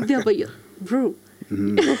know you're not there, but bro.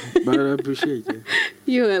 But I appreciate it.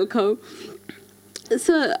 You're welcome.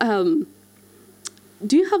 So,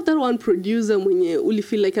 do you have that one producer mwenye uli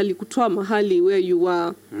feel like alikutoa mahali where you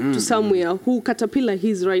were to somewhere who Katapilla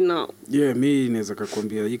is right now? Yeah, me naweza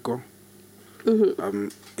kukwambia iko.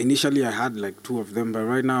 Initially I had like 2 of them, but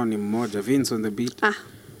right now ni mmoja, Vince on the beat.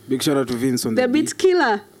 Big shout out to Vince on the beat. The beat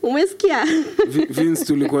killer. Umesikia? Vince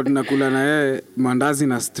tulikuwa tunakula na yeye mandazi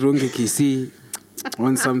na strungi Kisii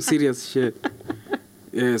on some serious shit.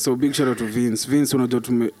 Yeah, so big shout out to Vince. Vince unajua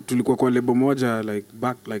tulikuwa kwa lebo moja like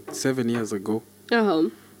back like 7 years ago.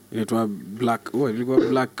 Ilikuwa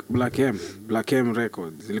Black M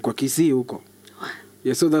Records. Ilikuwa Kisii huko.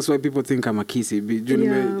 Yeah, so that's why people think I'm a Kisii.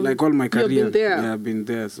 Like all my career. You've been there. Yeah, I've been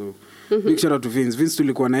there. So big shout out to Vince. Vince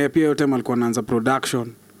tulikuwa na yeye pia yote alikuwa anaanza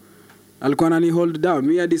production. Alikuwa anani hold down.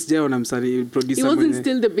 Me had this jao na msanii producer. He wasn't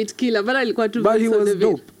still the beat killer, but alikuwa tu. But he was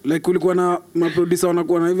dope. Like kulikuwa na producer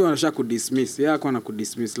wanakuwa na hivyo wanasha kudismiss. Yeye alikuwa na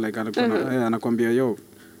kudismiss like anakuambia yo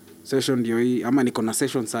session ndio hii ama niko na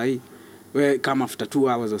session sahi. We come after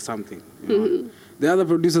 2 hours or something. You know? The other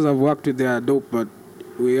producers I've worked with, they are dope, but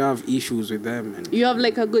we have issues with them. And you have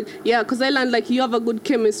like a good, because I learned like you have a good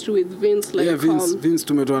chemistry with Vince. Like, Vince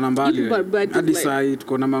tumetoa nambali. Hadi saa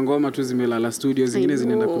tuko na mangoma tu zimelala studio zingine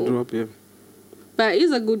zinaenda kudrop. But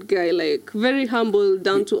he's a good guy, like very humble,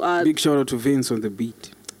 down to earth. Big shout out to Vince on the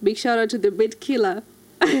beat. Big shout out to the Beat Killer.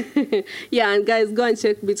 And guys, go and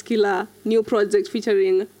check Beat Killer new project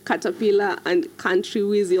featuring Katapilla and Country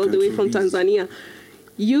Wheezy all the way from Tanzania.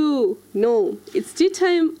 You know, it's tea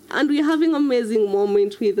time and we're having an amazing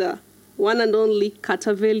moment with one and only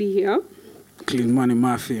Katapilla here. Clean Money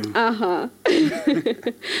Mafia.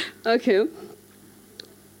 Okay.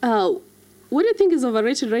 What do you think is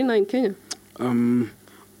overrated right now in Kenya?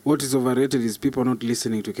 What is overrated is people not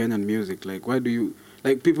listening to Kenyan music. Like, why do you...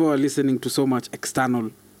 Like, people are listening to so much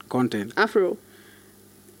external content. Afro.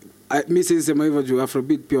 Mi sisema hivyo juu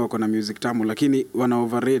Afrobeat pia wako na music tamu, lakini wana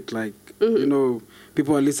overrate, like, you know,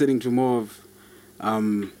 people are listening to more of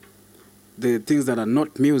the things that are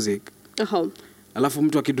not music. Alafu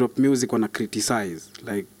mtu akidrop music wana criticize.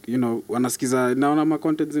 Like, you know, wanasikiza, naona ma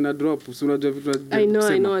content zina drop. So unajua vitu I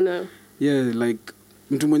know. Yeah, like,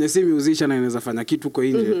 mtu mwenye si musician anaweza fanya kitu kwa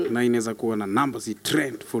nje na inaweza kuwa na numbers i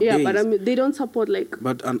trend for days. Yeah, but I mean, they don't support like...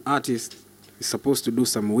 But an artist is supposed to do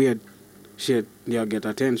some weird shit to get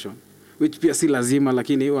attention, which pia si lazima,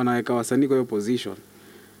 lakini wanaweka wasanii kwa hiyo position.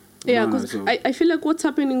 Yeah, because I feel like what's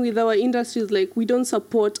happening with our industry is like we don't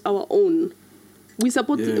support our own. We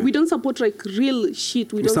don't support like real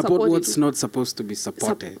shit. We don't support what's not supposed to be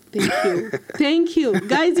supported. Thank you.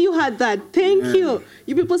 Guys, you heard that. Thank you.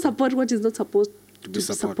 You people support what is not supposed to be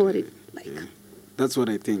supported. Like, that's what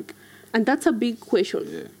I think. And that's a big question.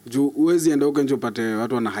 Juu uwezi enda huko nje upate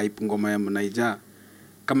watu wana hype ngoma ya Mnaija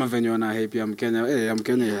kama venye wana hype ya Mkenya. Ya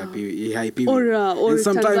Mkenya ya hype. Or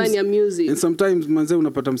Tanzania music. And sometimes manze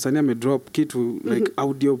unapata msanii amedrop kitu like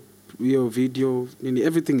audio, video,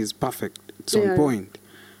 everything is perfect. It's on point.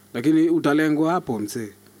 Lakini utalengwa hapo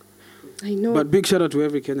mse. I know. But big shout out to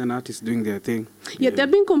every Kenyan artist doing their thing. Yeah,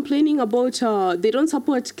 they've been complaining about they don't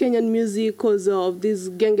support Kenyan music because of this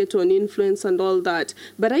gengeton influence and all that.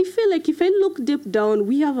 But I feel like if I look deep down,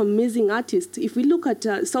 we have amazing artists. If we look at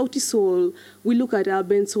Sauti Sol, we look at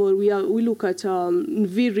Ben Soul, we look at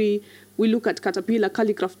Nviri, we look at Katapilla,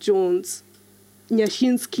 Khaligraph Jones,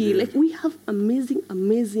 Nyashinsky. Like, we have amazing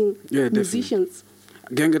musicians.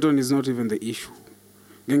 Gengeton is not even the issue.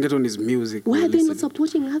 Gengeton is music. Why are they not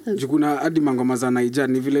supporting others? Jukuna hadi mangoma za Naija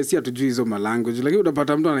ni vile si atujui hizo malanguage. Lakini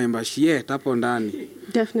utapata mtu anaimba shit hapo ndani.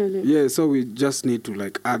 Definitely. Yeah, so we just need to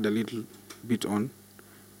like add a little bit on.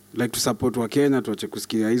 Like to support wa Kenya, tuache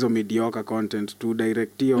kusikia hizo mediocre content, to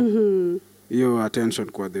direct your attention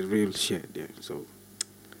kwa the real shit. Yeah, so.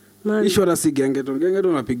 Ishwara si Gengeton.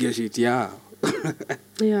 Gengeton wapigia shit yao.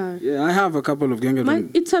 Yeah, I have a couple of Gengeton. Man,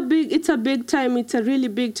 it's a big time. It's a really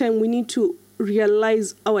big time. We need to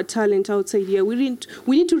realize our talent outside here. We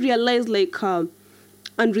need to realize like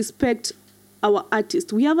and respect our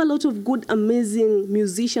artists. We have a lot of good, amazing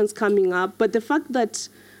musicians coming up, but the fact that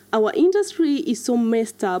our industry is so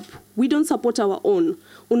messed up, we don't support our own.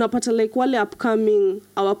 Unapata like wale upcoming,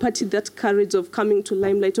 our party that courage of coming to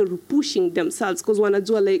limelight or pushing themselves, because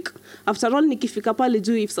wanajua like after all nikifika pale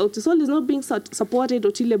juu, if Sauti Sol is not being supported,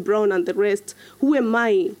 Otile Brown and the rest, who am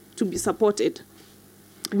I to be supported?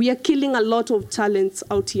 We are killing a lot of talents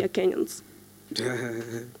out here, Kenyans.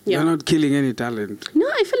 You're not killing any talent. No,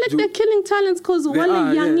 I feel like they're killing talents because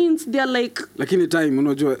wale youngins, they're like... Lakini time,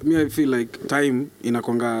 unajua, me I feel like time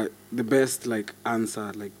inakonga the best like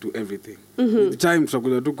answer like to everything. With time,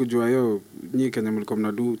 tutakuja tu kujua yo, nyi Kenya mlikuwa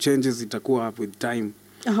mnadu, changes itakuwa up with time.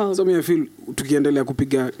 So me I feel, tukiendelea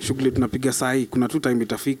kupiga shughuli tunapiga sahi, kuna tu time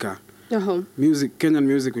itafika. Music, Kenyan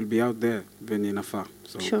music will be out there venye inafaa.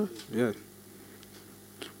 So, sure. Yeah.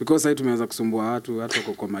 Because I tumeanza kusumbua watu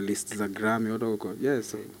wako kwa list za Grammy, watu wako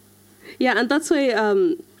so. Yeah, and that's why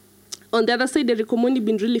on the other side the Recommoni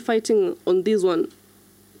been really fighting on this one.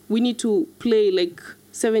 We need to play like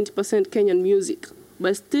 70% Kenyan music,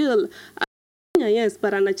 but still yes,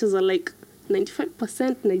 but anacheza like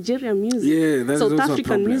 95% Nigerian music. Yeah, that's South also African a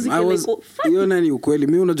problem. music. I was, like, hiyo nani ukweli.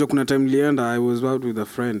 Mimi unajua kuna time lienda, I was out with a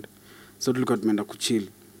friend. So tulikuwa tumeenda kuchill.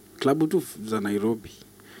 Klabu tu za Nairobi.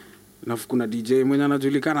 Na kuna DJ mwenye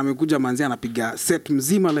anajulikana amekuja manzi anapiga set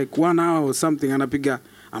mzima like 1 hour or something, anapiga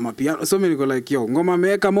amapiano. So mimi niko like yo, ngoma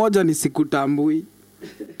ameweka moja ni sikutambui.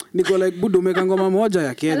 Niko like budu umeweka ngoma moja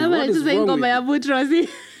ya Kenya. What is wrong ngoma ya Butrosi?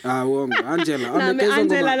 Uongo. Angela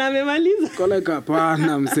Angela na amemaliza. Kola like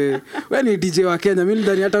hapana mse. Wewe ni DJ wa Kenya. Mimi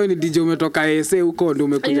ndani hata wewe ni DJ umetoka SA huko ndio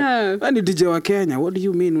umekuja. Wewe ni DJ wa Kenya. What do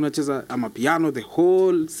you mean unacheza amapiano the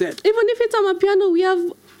whole set? Even if it's amapiano, we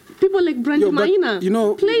have People like Brandy Maina. You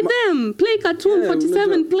know, play them. Play Cartoon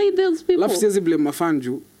 47. Play those people. Lafu siwezi blame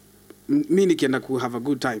mafanju. Mimi nikienda ku have a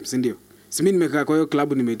good time, si ndio? Si mimi nimekaa kwa hiyo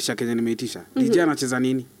club nimeitisha Kenya nimeitisha. DJ anacheza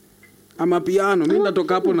nini? Ama piano. Mimi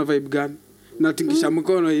natoka hapo na vibe gani? Natingisha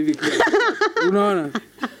mkono hivi kwa. Unaona?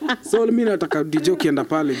 So mimi nataka DJ ukienda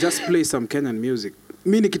pale just play some Kenyan music.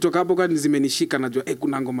 Mimi nikitoka hapo kwa zimenishika najua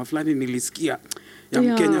kuna ngoma fulani nilisikia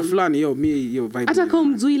ya Kenya fulani hiyo vibe. Hata kama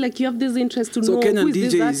mzui like you have this interest to so know Kenyan who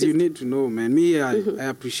is this DJs you need to know, man. I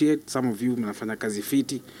appreciate some of you mnafanya kazi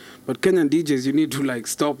fiti, but Kenyan DJs you need to like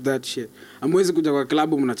stop that shit. Amwezi kuja kwa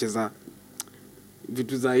club mnacheza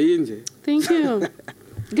vitu za nje. Thank you.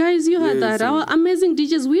 Guys, you heard that. Our amazing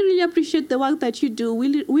DJs, we really appreciate the work that you do.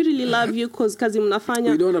 We really love you because kazi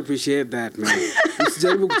mnafanya. We don't appreciate that, man.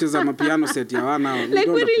 Usijaribu kucheza mapiano set ya wana.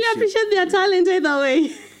 Like we really appreciate their talent either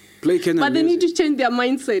way. Play Kenyan but they music. need to change their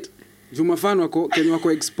mindset. Jumafano wako Kenya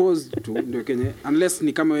wako exposed to ndio Kenya, unless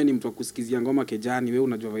ni kama wewe ni mtu wa kusikizia ngoma kejani, wewe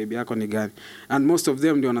unajua vibe yako ni gani, and most of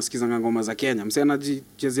them ndio wanasikiza ngoma za Kenya. Msee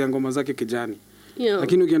anajichezea ngoma zake kejani. Yeah.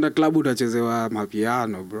 Lakini ukienda club utachezewa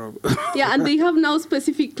mapiano, bro. Yeah, and they have now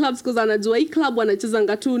specific clubs because anajua hii club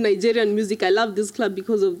wanachezanga tu Nigerian music. I love this club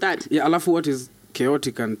because of that. Yeah, alafu what is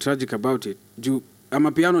chaotic and tragic about it,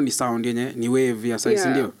 amapiano ni sound yenye ni wave ya size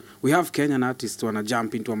ndio. We have Kenyan artists wana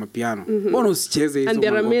jump into amapiano. Mbona usicheze hizo? And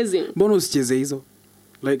they're amazing. Mbona usicheze hizo?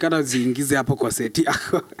 Like hata ziingize hapo kwa set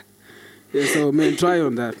yako. Yeah, so man, try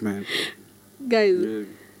on that, man. Guys,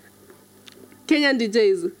 Kenyan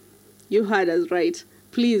DJs, you heard us right.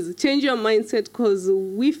 Please change your mindset because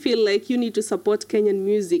we feel like you need to support Kenyan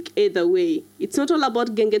music either way. It's not all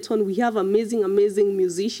about gengeton. We have amazing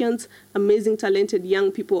musicians, amazing talented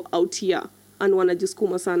young people out here and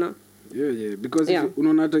wanajiskuma sana. Yeah, because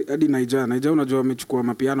unaona hadi Nigeria unajua wamechukua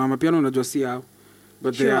mapiano unajua si hao,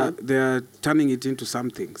 but they are turning it into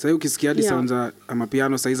something. Sasa ukisikia hadi sounds za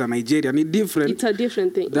mapiano saiza Nigeria ni different. It's a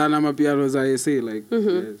different thing than mapiano za SA like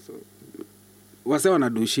so wase wana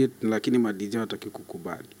do shit lakini ma DJ wataki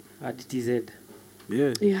kukubali. At TZ.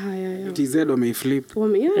 Yeah. TZ wameiflip.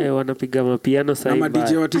 Wanapiga mapiano sasa. Na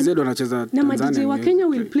DJ wa TZ wanacheza Tanzania. Na DJ wa Kenya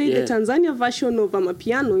will play the Tanzania version of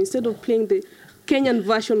amapiano instead of playing the Kenyan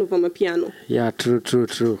version of amapiano. Yeah,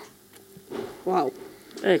 true. Wow.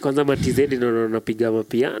 Kwanza TZ ndio wanapiga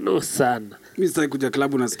mapiano sana. Mimi sasa kuja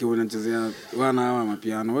club nasikia wanachezea wana hawa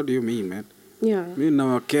mapiano. What do you mean, man? Yeah. Mimi na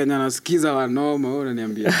Wakenya nasikiza wanoma, wewe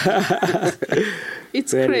unaniambia.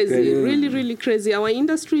 It's crazy. Really crazy. Our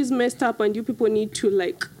industry is messed up and you people need to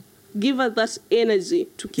like give us that energy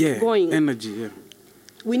to keep going. Energy.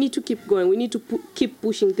 We need to keep going. We need to keep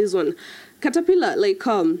pushing this one. Katapilla, like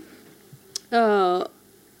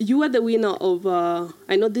you are the winner of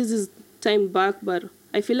I know this is time back, but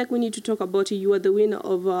I feel like we need to talk about it. You are the winner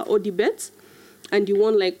of Odi Bets and you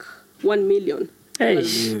won like 1 million. Hey,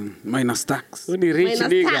 minus tax. Uni rich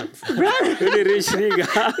nigga. Uni rich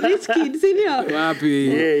nigga. Rich kid, senior. Wapi?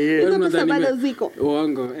 Wewe unadhani ziko.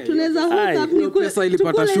 Uongo. Tunaweza hook up ni pesa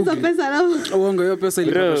ilipata shughuli. Uongo, hiyo pesa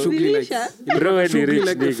ilipata shughuli like. Bro, ni rich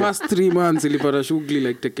like the first 3 months ilipata shughuli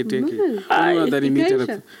like teke. Unadhani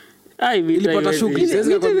mita ilipata shughuli.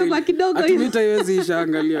 Sasa kwa kidogo hiyo. Mita iwezi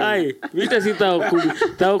ishaangalia. Mita si tao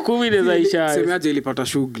 10 inaweza isha. Semaje ilipata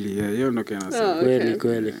shughuli. Hiyo ndio kiasi.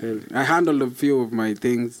 Kweli. I handled a few of my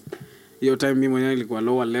things. Your time mimi mwenyewe ilikuwa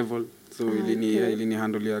lower level, so ilini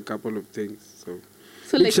handle a couple of things.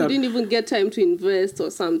 So like you didn't even get time to invest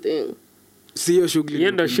or something. Sio shughuli.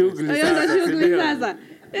 Yendo shughuli sasa.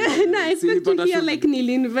 No, I expect to hear like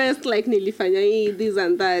nili invest, like nilifanya hii this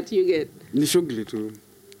and that, you get. Ni shughuli tu.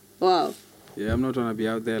 Wow. Yeah, I'm not gonna be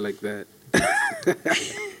out there like that.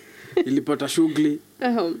 Ilipata shughuli.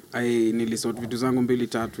 I nilisort vitu zangu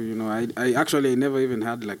 2-3, you know. I actually never even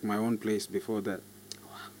had like my own place before that.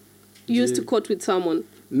 You used to court with someone?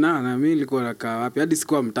 Na mimi nilikuwa nakaa wapi? Hadi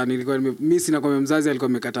sikuwa mtani, nilikuwa mimi sina kwa mzazi alikuwa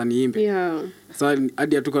amekata niimbe. Yeah. So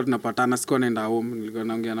hadi hatuko tunapatana, sikuwa naenda home, nilikuwa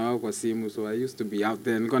naongea na wao kwa simu. So I used to be out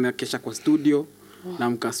there. Nilikuwa nakesha kwa studio. Na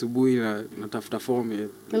mkasubuhi na natafuta form.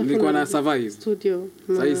 Nilikuwa na survive studio.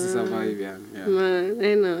 Sasa si survive yeah. Man,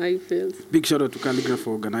 I know I feel. Big shout out to Khaligraph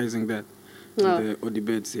for organizing that. The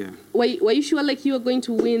debates, yeah. Were you sure like you were going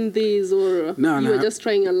to win this or you were just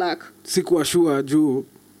trying your luck? Sikuwa sure juu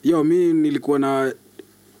mimi nilikuwa na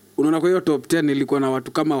unaona kwa hiyo top 10 nilikuwa na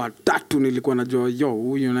watu kama 3 nilikuwa najua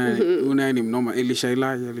huyu naye ni mnoma.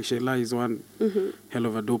 Elisha is one hell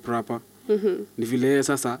of a dope rapper. Ni vile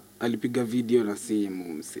sasa alipiga video na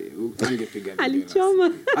simu msee. Angepiga video.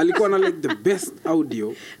 Alichoma. Alikuwa na like the best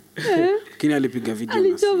audio. Kini alipiga video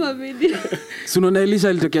na simu. Alichoma video. Suno na Elisha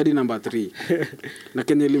alitokea hadi number 3. Na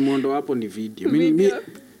Kenya limondo hapo ni video.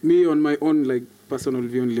 Me on my own like personal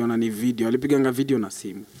view niliona ni video. Alipiganga video na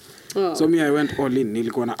simu. Wow. So me I went all in.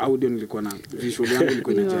 Nilikuwa na audio, nilikuwa na visual yangu,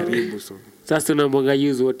 nilikuwa najaribu. So Sasa unamwanga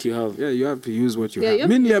use what you have. yeah, you have to use what you Yeah, you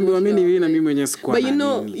have. have Mimi to use niliambiwa what you mimi have, na mimi like- mwenyewe sikuwa But na you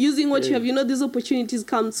know, nini. using what you have, these opportunities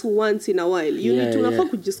come to once in a while. You need to unafaa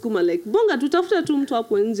kujiskuma like bonga tutafuta tu mtu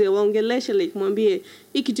hapo nje waongeleshe like mwambie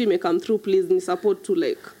hii kitu ime come through please ni support to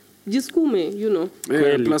like jiskume, you know.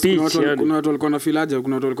 Yeah, plus Pitch, kuna watu walikuwa na feel aje,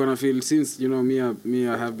 kuna watu walikuwa na feel since you know me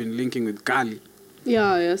I have been linking with Kali.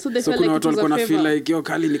 Yeah. So they So felt kuna like watu it was walikuwa a na feel favor. like yo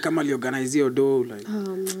Kali ni kama aliorganize hiyo do like.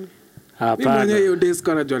 Mimi Hapana. mwenyewe hiyo day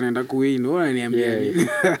sikuwa najua naenda kuwin. Wewe unaniambia nini?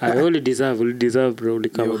 I only deserve bro to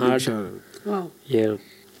come Yo, big hard. shout out. Wow. Yeah.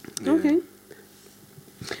 Okay.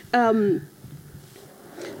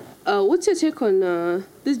 What's your take on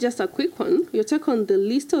this is just a quick one. Your take on the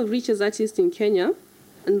list of richest artists in Kenya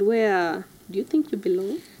and where do you think you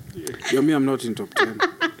belong? Yo, me I'm not in top 10.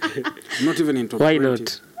 I'm not even in top Why 20.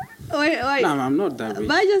 not? Why? Nah, I'm not that rich.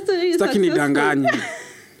 But I just told you Sitaki successful. nidanganye.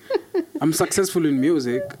 I'm successful in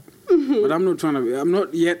music. But I'm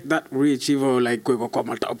not yet that rich even like kwa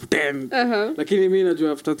top 10. Lakini mimi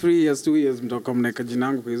najua after 3 years 2 years mtakuwa mnaweka jina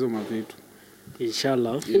langu kwa hizo mavitu.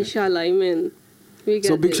 Inshallah. Inshallah, amen. We get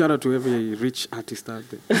So big it. shout out to every rich artist out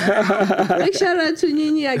there. Big shout out to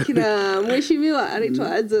nyinyi akina mheshimiwa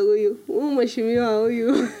anaitwa aje huyu. Mheshimiwa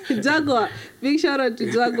huyu. Jaguar. Big shout out to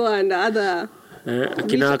Jaguar and other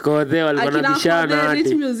Akina Kodhe walikuwa akina nabishana Kodhe, rich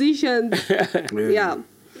hadi. musicians. Yeah.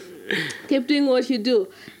 Keep doing what you do.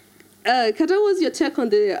 Kata, what's your take on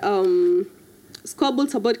the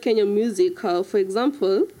squabbles about Kenyan music? For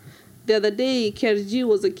example, the other day KRG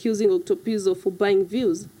was accusing Octopizzo for buying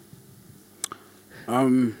views.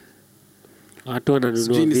 Watu wananunua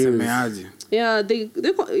Sijui views. nisemeaje. Yeah,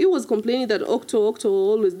 he was complaining that Octo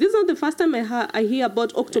always. This is not the first time I hear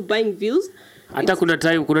about Octo buying views. Hata kuna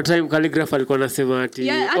time Khaligraph alikuwa anasema ati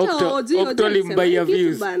Yeah, hata Octo limbuy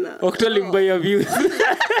views. Octo limbuy views.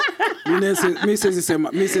 Mimi siwezi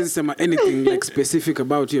sema anything like specific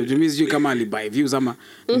about you. Mimi sijui kama alibuy views ama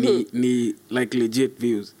ni like legit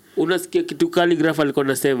views. Unasikia kitu Khaligraph alikuwa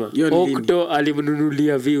anasema Octo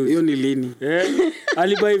alimnunulia views. Hiyo ni lini?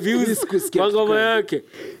 Alibuy views kwa ngoma yake.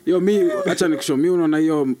 Yo mimi acha nikushow mimi unaona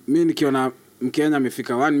hiyo mimi nikiona Mkenya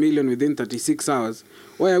amefika 1 million within 36 hours.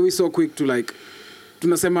 Why are we so quick to like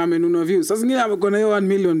tunasema amenunua views? Sasa ngine amekuwa na hiyo 1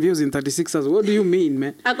 million views in 36 hours. What do you mean,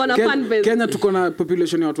 man? Akona fan base. Kenya tuko na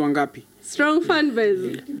population ya watu wangapi? Strong fan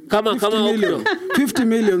base. Kama 50 million. Octo. 50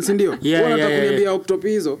 million si ndio? Yeah, Wanataka yeah. kuniambia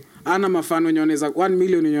Octopizzo ana mafano wenye wanaweza 1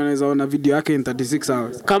 million wenye wanaweza ona video yake in 36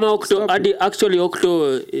 hours. Kama Octo hadi actually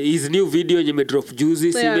Octo his new video yenye imedrop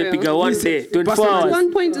juzi Yeah, imepiga one Listen, day 24 personally,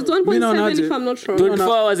 hours. It's 1.7 if I'm not wrong. 24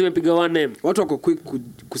 hours imepiga 1M. Watu wako quick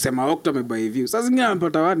kusema Octo amebuy views. Sasa zingine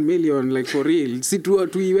anapata 1 million like for real. Si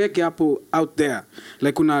tuiweke hapo out there.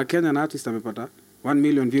 Like kuna Kenyan artist amepata 1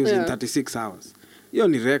 million views in 36 hours. Hiyo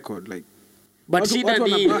ni record like. But shida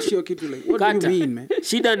ni kitu like what do Kata. you mean, man?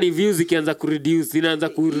 Shida ni views ikianza kureduce zinaanza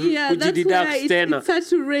Yeah, that's kujideduct why tena. it starts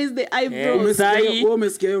to raise the eyebrows. Wewe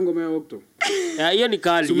umesikia hiyo ngoma ya Octo? Hiyo ni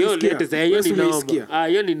kali, hiyo Umeisikia? latest, hiyo ni Wewe umeisikia? noma.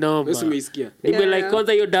 Hiyo ni noma. Wewe umeisikia? Nime like Yeah.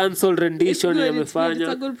 kwanza hiyo dancehall rendition It's good, it's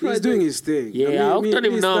amefanya. a good He's project. doing his thing. Yeah, Octo ni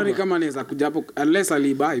mnoma. Sidhani kama anaweza kuja hapo unless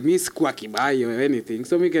alibuy. Mimi sikuwa kibuy or anything.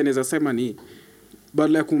 So mimi kanaweza sema ni but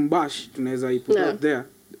like kumbash tunaweza put Yeah. out there.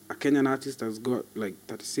 A Kenyan artist has got like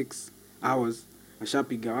 36 hours.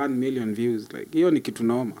 Ashapiga 1 million views. Like hiyo ni kitu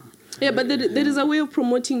noma. Yeah, but there is a way of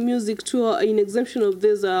promoting music too, in exemption of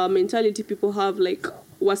this mentality people have, like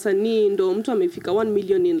wasanii ndo mtu amefika 1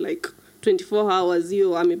 million in like 24 hours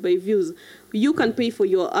hiyo amebuy views. You can pay for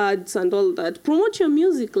your ads and all that. Promote your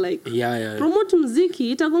music like Yeah. promote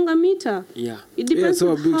muziki itagonga mita. Yeah. It Yeah, depends so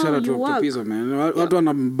on big shout how out to you work. Octopizzo, man. Watu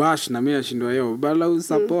wanambash na mimi nashindwa hiyo. But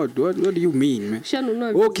support. What do you mean, man? Shanunua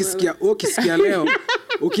Wewe views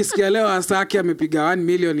ukisikia leo Asaki amepiga 1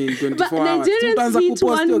 million in 24 But hours. Nigerians hit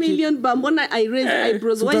kupost 1 hiyo million, but mbona I raise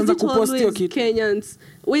eyebrows? Why is tutaanza it kupost hiyo always kitu. Kenyans?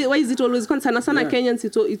 Why is it always sana Yeah. Kenyans?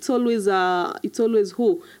 It's always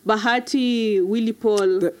who? Bahati, Willy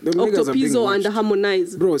Paul, The niggas are being Octopizzo and watched.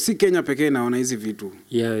 Harmonize. Bro, si Kenya pekee naona hizi vitu.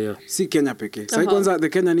 Yeah. Si Kenya pekee. Sasa kwanza the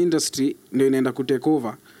Kenyan industry ndio inaenda kutake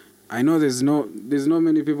over. I know there's no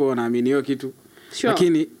many people wanaamini hiyo kitu. Sure.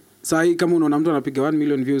 Lakini sasa hii kama unaona mtu anapiga 1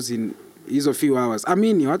 million views in hizo few hours.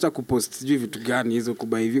 Amini acha kupost sijui vitu gani hizo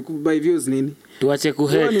kubuy views nini. Tuache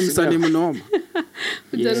Wewe ni kuhate. msanii mnoma.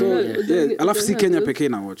 Yeah. Alafu si Kenya pekee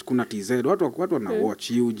na watch, kuna TZ watu wana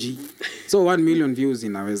watch UG. So 1 million views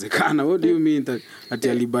inawezekana. What do you mean that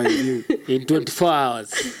alibuy view? In 24 hours.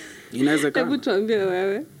 Inawezekana. Hebu tuambie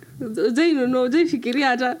wewe. Ujaifikiria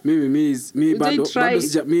hata Me bado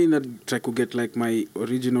try. me na try to get like my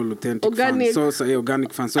original authentic Organic. fan. So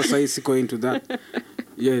organic fan. So say siko into that.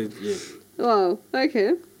 Yeah. Wow,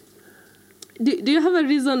 okay. do you have a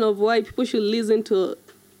reason of why people should listen to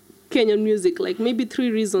Kenyan music? Like maybe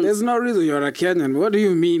 3 reasons. There's no reason you're a Kenyan. What do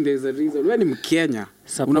you mean there's a reason? Wewe ni Mkenya.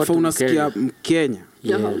 Unafaa unasikia Mkenya.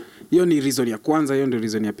 Yeah. Hiyo ni reason ya kwanza, hiyo ndio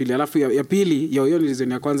reason ya pili. Alafu ya pili, hiyo ni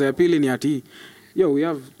reason ya kwanza. Ya pili ni ati we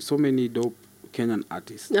have so many dope Kenyan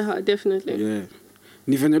artists. Definitely. Yeah.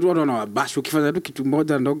 Ni venye tu watu wanawabash. Ukifanya tu kitu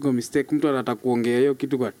moja ndogo mistake, mtu anataka kuongea hiyo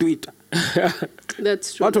kitu kwa Twitter.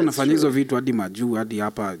 That's true. Watu wanafanya hizo vitu hadi majuu, hadi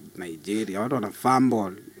hapa Nigeria. Watu wana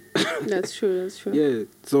fumble. That's true. Yeah.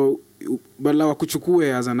 So badala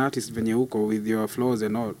wakuchukue as an artist venye huko with your flaws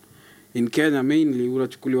and all. In Kenya mainly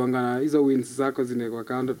unachukuliwanga na hizo wins zako zinekwa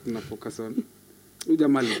kando, tuna focus on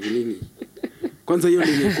ujamali nini. Kwanza hiyo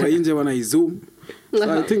ni kwa nje wanaizoom.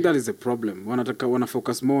 So I think that is a problem. Wana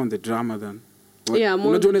focus more on the drama than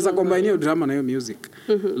unajua unaweza combine hiyo drama na hiyo music.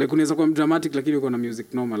 Like unaweza kuwa dramatic lakini uko na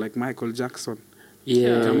music normal like Michael Jackson.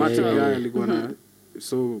 Dramatic guy alikuwa na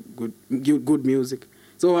so good music.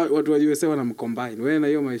 So watu wa USA wanamcombine. Wewe na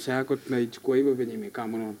hiyo maisha yako tunaichukua hivyo venye imekaa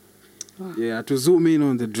mno. Yeah, to zoom in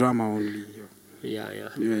on the drama only.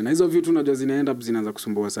 Yeah. Na hizo vitu unajua zinaanza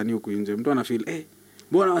kusumbua wasanii huko nje. Mtu ana feel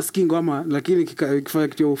mbona wasikii ngoma lakini ikifanya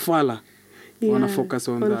kitu ya ufala. Wana focus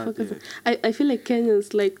on that. I feel like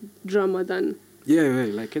Kenyans like drama than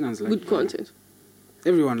like Kenyans like good drama. content.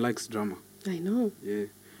 Everyone likes drama. I know. Yeah.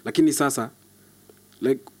 Lakini sasa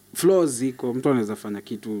like flaws ziko, mtu anaweza fanya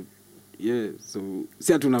kitu so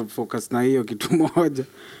si hatuna focus na hiyo kitu moja.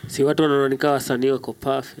 Si watu wanaonekana wasanii wako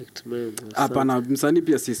perfect man. Hapana, msanii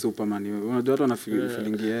pia si Superman. Unajua watu wana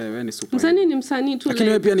feeling wewe ni super. Msanii ni msanii tu. Lakini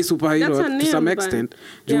wewe pia ni superhero to some extent.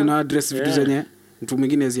 You una address vitu zenye mtu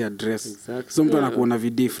mwingine hazi address. Exactly. So mtu anakuona vi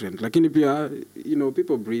different. Lakini pia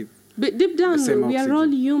people breathe. But deep down we are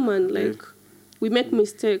all human like we make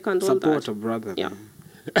mistake and all that. Support a brother. Yeah.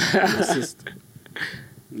 Sister.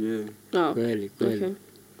 Yeah. Oh. Kweli. Okay.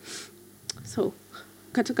 So,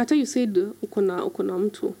 kata you said uko na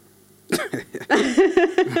mtu.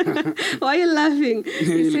 Why are you laughing?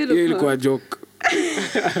 You said ilikuwa joke.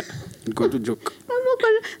 Ilikuwa tu joke.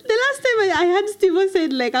 The last time I had Steve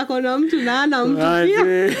said like akona mtu na ana mtu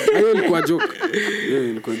pia. Hiyo ilikuwa joke.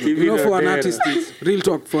 Ilikuwa joke. For an artist, real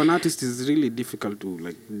talk, for an artist is really difficult to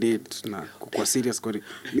like date na kwa serious kwa.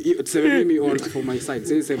 It's me on for my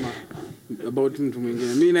side. Sema about mtu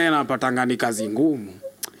mwingine. Mimi naye napatanga ni kazi ngumu.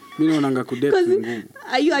 Mimi naonanga kudate ngumu.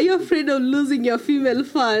 Are you afraid of losing your female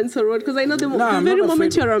fans or what? Because I know the very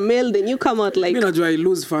moment you're a male, then you come out like. Mimi najua I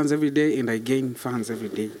lose fans every day and I gain fans every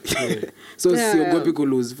day. So siogopi ku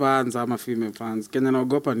lose fans ama female fans. Kenya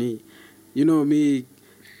naogopa ni me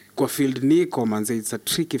kwa field niko manze, it's a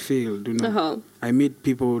tricky field, I meet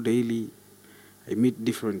people daily. I meet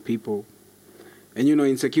different people. And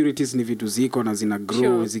insecurities ni vitu ziko na zina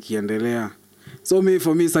grow zikiendelea. So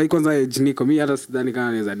for me sai kwanza age niko mi hata sidhani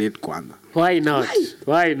kama naweza date kwanza. Why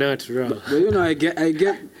not bro? But I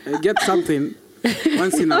get something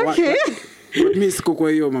once in a while. Okay. But mi siko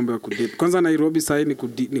kwa hiyo mambo ya kudate. Kwanza Nairobi sai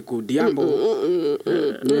ni kudiambo.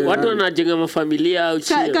 Watu wanajenga mafamilia au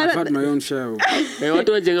chini. I've had my own share.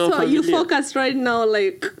 Watu wanajenga mafamilia. So you focus right now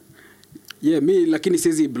like mi lakini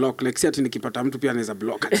siwezi block like si ati nikipata mtu pia anaweza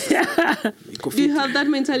block. Do you have that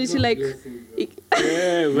mentality like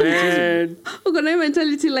man. Uko na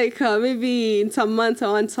mentality like maybe in some months I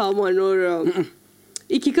want someone or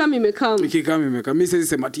ikikam imekam. Mimi siwezi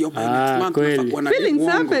sema ati by next month nafakuwa na feelings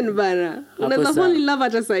happen bana. Unaweza fall in love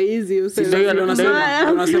hata saa hizi useme.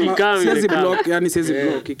 Unasema siwezi block, yani siwezi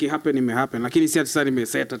block. Iki happen imehappen lakini si ati sasa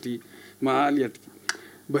nimeset ati mahali ati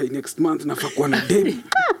by next month nafakuwa na dem.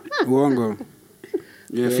 Uongo.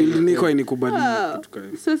 Field niko inikubadili kitu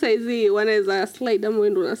kama. Sasa hizi wanaweza slide ama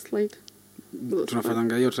wewe una slide.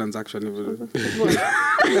 Tunafanya hiyo transaction hivyo.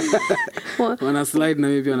 Wana slide na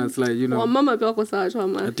mimi pia na slide, Wa mama pia wako sawa tu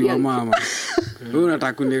mama. Ati wa mama. Wewe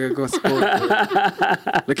unataka kuniweka kwa sport.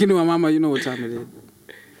 Lakini wa mama what time it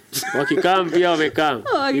is. Wakikam pia wamekam.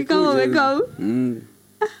 Wamekam.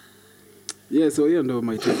 Yeah, so hiyo ndo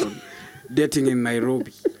my take on dating in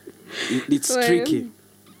Nairobi. It's tricky.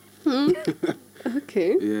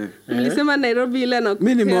 Okay. Yeah. Nilisema Nairobi ile na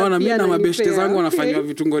mimi nimeona mimi na mabeshte zangu wanafanywa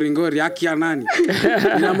vitu ngori haki ya nani.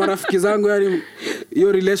 Na marafiki zangu yani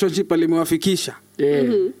hiyo relationship alimewafikisha.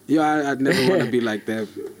 Yeah, I'd never want to be like them.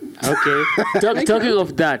 Okay. Talking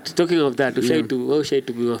of that, ushai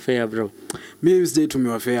to be fair bro. Mimi sijai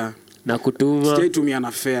tumiwa fair. Na kutuma. Sijai tumia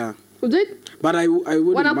na fair. But I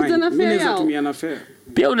wouldn't mind. Mimi naweza tumia na fair.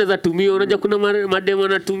 Pia unaweza tumia, unajua kuna mademo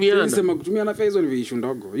wanatumiana. Sema kutumia na fair hizo ni issue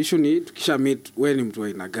ndogo. Issue ni tukisha meet wewe ni mtu wa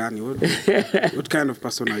aina gani? What kind of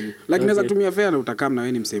person are you? Like naweza tumia fair na utakam na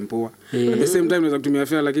wewe ni msempoa. At the same time naweza kutumia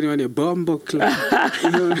fair lakini wewe ni bombo club.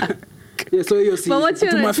 Yeah, so hiyo si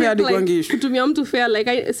kutuma fare hadi kwangi issue. Kutumia mtu fare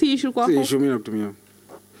like si issue kwako. Si issue mimi nakutumia.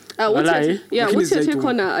 What's your take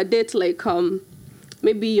on a date like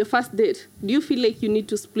maybe your first date? Do you feel like you need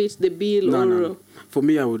to split the bill No. For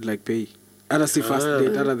me I would like pay. Hata si first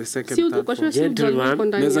date, hata the second, third. Gentleman.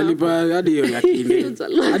 Naweza lipa hadi hiyo lakini.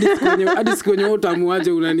 Hadi siku yenye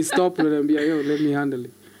utamuaje unani stop unaniambia yo let me handle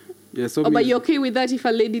it. Yeah, so but you're okay with that if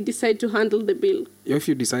a lady decide to handle the bill? Yeah, if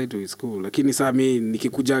you decide to, it's cool. Lakini saa mimi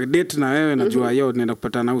nikikuja date na wewe najua yo naenda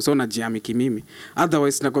kupatana na na jiamiki mimi.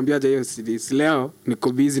 Otherwise nakwambiaje hiyo si leo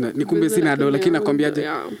niko busy na nikumbe sina do lakini nakwambiaje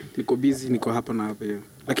niko busy niko hapa na hapa hiyo.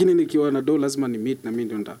 Lakini nikiwa na do lazima ni meet na mimi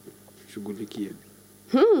ndio nitashughulikia.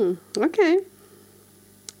 Okay.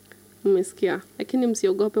 Mmesikia. Lakini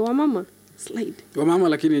msiogope wa mama. Slide. Wa mama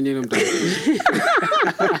lakini yenyewe mta.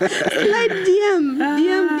 Slide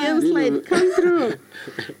DM slide come through.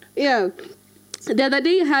 Yeah. The other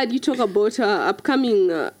day you talk about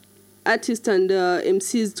upcoming artists and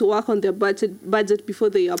MCs to work on their budget before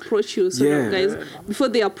they approach you. So guys, before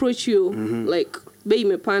they approach you, like bei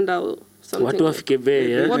imepanda or something. Watu wafike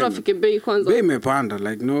bei, Watu wafike bei kwanza. Bei imepanda,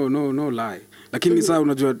 like no lie. Lakini saa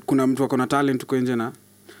unajua kuna mtu akona talent uko nje na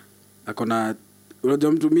akona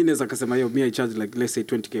unajua mtu mimi naweza kusema hiyo mimi I charge like let's say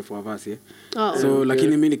 20k for a verse so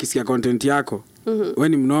lakini mimi nikisikia content yako wewe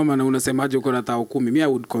ni mnoma na unasemaje uko na 10,000 mimi I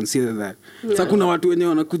would consider that. Sasa kuna watu wenyewe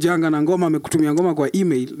wanakujanga na ngoma amekutumia ngoma kwa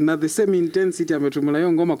email na the same intensity ametumia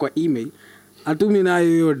hiyo ngoma kwa email atumi nayo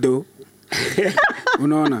hiyo do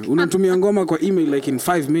unaona unatumia ngoma kwa email like in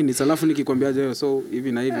 5 minutes alafu nikikwambiaje hiyo so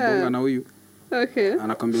hivi na hivi bonga na huyu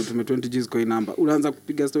anakwambia utume 20 G's kwa hii namba unaanza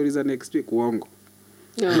kupiga stories za next week uongo.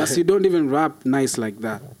 Plus you don't even rap nice like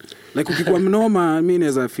that. Like ukikuwa mnoma mimi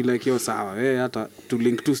naweza feel like yo sawa hata to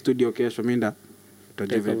link to studio kesho minda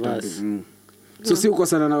tutajiveta. So si uko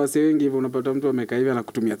sana na wase wengi hivyo unapata mtu amekaa hivi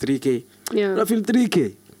anakutumia 3k. Una feel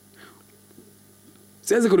 3k.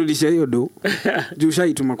 Siwezi kurudisha hiyo do. Juu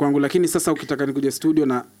shaituma kwangu lakini sasa ukitaka nikuje studio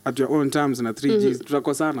na at your own terms na 3Gs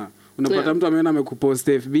tutakosana. Unapata mtu ameona amekupost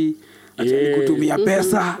FB acha kutumia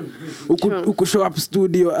pesa uku show up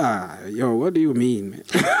studio yo what do you mean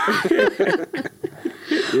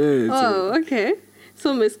man? Okay.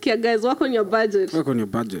 So umesikia guys work on your budget.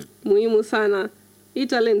 Muhimu sana. Hii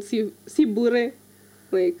talent si bure.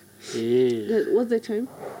 Like what's the time?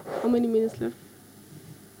 How many minutes left?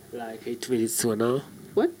 Like 8 minutes for now.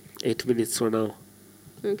 What? 8 minutes for now.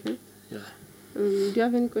 Okay. Yeah. Do you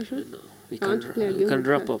have any questions? No. We can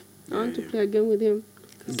wrap up. I want to play a game with him.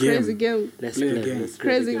 Crazy game. Let's play a game.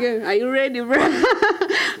 Crazy game. Are you ready, bro?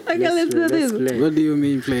 Okay, let's do this. What do you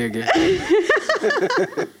mean play a game?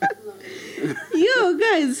 Yo,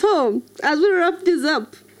 guys, so as we wrap this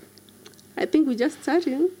up, I think we're just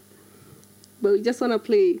starting, but we just want to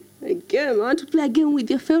play a game. I want to play a game with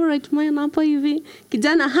your favorite man hapa hivi.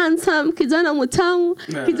 Kijana handsome, kijana mutamu,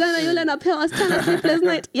 kijana yule anapewa sana sleepless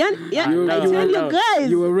night. I tell you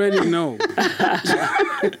guys. You already know.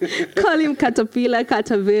 Call him Katapilla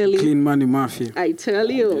Kenyan. Clean money mafia. I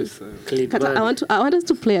tell you. Yes, I want us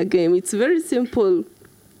to play a game. It's very simple.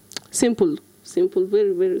 Simple,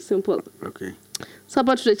 very very simple. Okay. So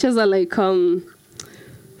hapa tutacheza like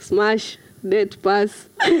smash, date, pass.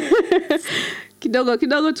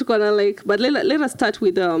 kidogo tuko na like, but let us start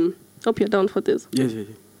with hope you're down for this. Yeah.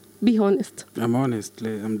 Be honest. I'm honest.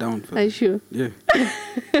 I'm down for Are you sure? Yeah.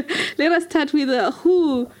 Let us start with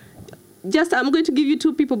who. Just I'm going to give you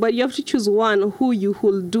 2 people, but you have to choose one who you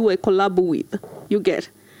will do a collab with. You get?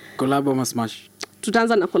 Collab or smash?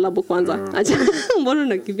 Tutaanza na collab kwanza. Acha mbona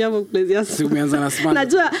unakimbia hapo place ya. Si umeanza na smash.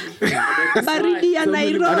 Najua baridi ya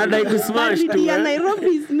Nairobi. Anadai kusmash tu. Baridi ya Nairobi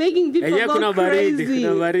is making people go crazy.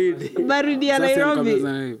 Baridi ya Nairobi.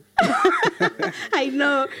 I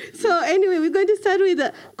know. So anyway, we're going to start with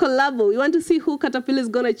a collabo. We want to see who Katapilla is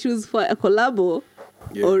going to choose for a collabo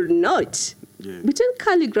or not. Yeah. Between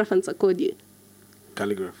Khaligraph and Sarkodie.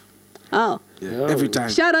 Khaligraph. Oh. Yeah. Every time.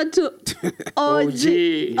 Shout out to OG.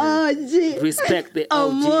 Respect the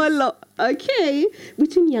OGs. Omolo. Okay.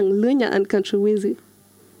 Between Young Lunya and Country Wizzy.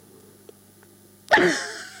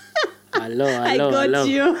 Hello. I got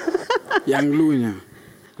you. Young Lunya.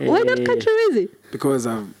 Why not Country Wizzy? Because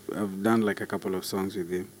I've done like a couple of songs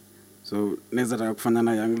with him. So naweza taka kufanya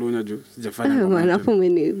na Young Lunya juu sijafanya. Hapo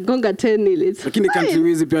mimi gonga 10 minutes. Lakini Country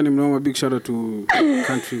Wizzy pia ni mnoma. Big shout out to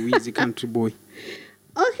Country Wizzy, Country Boy.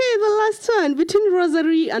 Okay, the last one between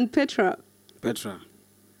Rosary and Petra. Petra.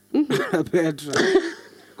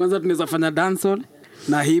 Kwanza tunaweza fanya dancehall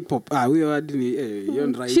na hip hop. Huyo hadi ni hiyo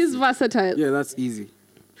ndio rahisi. She's versatile. Yeah, that's easy.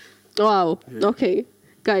 Wow. Yeah. Okay.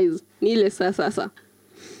 Guys, nile sasa.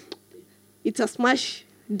 It's a smash,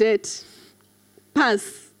 date, pass.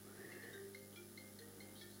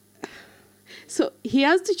 So he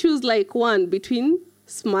has to choose like one between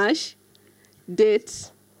smash,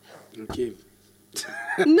 date. Kill.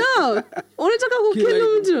 No, unataka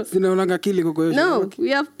kukill mtu. Sinaonanga kill kwa hiyo. No,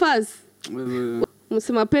 we have pass.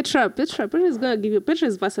 Msema Petra is going to give you. Petra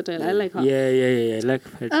is versatile. I like her. Yeah. I like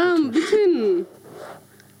Petra.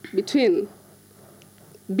 Between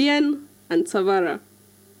Bien and Savara.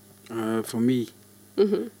 For me,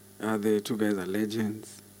 the two guys are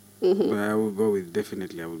legends. But I will go with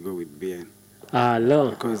Bien. No.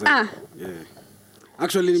 Because yeah.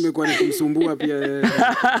 Actually nimekuwa nikimsumbua pia.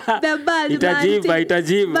 The bad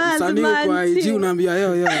itajiba. Sani kwa IG unaambia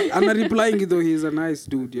yo. I'm replying though he's a nice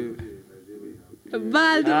dude. Yeah.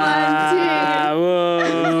 Bad man.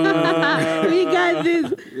 We got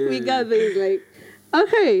this. Yeah. We got this. Like,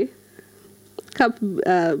 okay.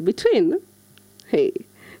 Between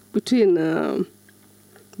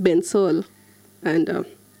Bensol and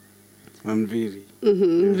Mviri.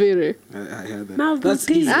 Mviri. I heard that. That's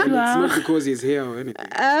easy. It's not because he's here or anything.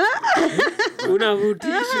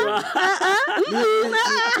 Unavutishwa.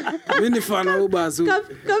 Mimi ni fan wa Ubazu.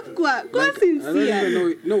 Kwa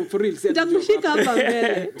sincere. No, for real. Nitakushika hapa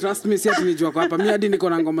mbele. Trust me, si ati nijua kwa hapa. Mimi hadi niko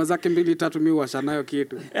na ngoma zake 2-3 mimi washa nayo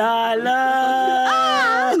kitu.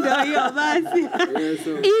 Ndio hiyo basi.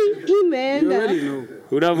 Imeenda.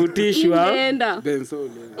 Unavutishwa. Imeenda. Bensol.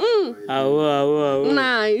 Awo.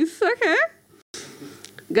 Nice. Okay.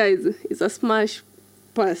 Guys, it's a smash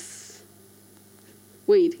pass.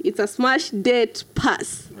 Wait, it's a smash date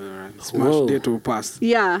pass. Smash date or pass.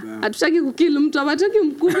 Yeah. Hatutaki kukill mtu, hatutaki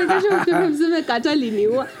mkufe kesho mkufe mseme kata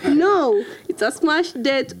liniua. No, it's a smash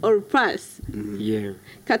date or pass. Yeah.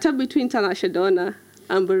 Kata between Tanasha Donna,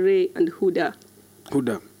 Amber and Huddah.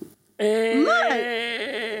 Huddah.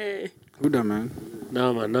 Huddah, man.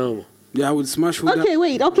 No. Yeah, I would smash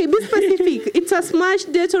Huddah. Okay, be specific. It's a smash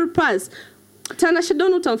date or pass. Tanasha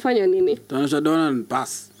Donna utamfanya nini? Tanasha Donna and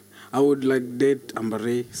pass. I would like date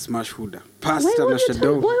Amber, smash Huddah. Pass Why Tanasha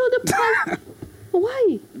Donna. Why would the pass?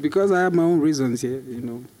 Why? Because I have my own reasons here, you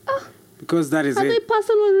know. Because that is Are they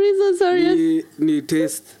personal reasons, sorry? Ni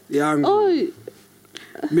taste young. Oh.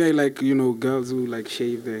 Me, I like, you know, girls who like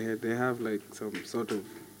shave their head. They have like some sort of,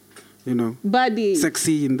 you know, body.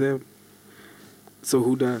 Sexy in them. So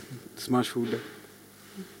Huddah, smash Huddah.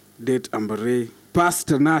 Date Amber, pass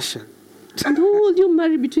Tanasha. And who would you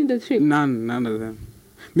marry between the three? None of them.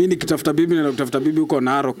 Mimi nikitafuta bibi na kutafuta bibi huko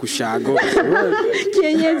Naro kushago.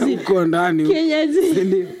 Kenyezi. Huko ndani.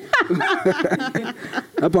 Kenyezi.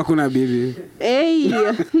 Hapa kuna bibi. Hey.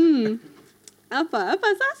 Hapa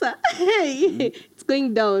sasa. Hey. It's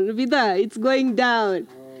going down. Vida, it's going down.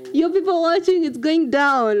 You people watching, it's going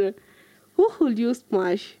down. Who would you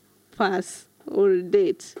smash, pass, or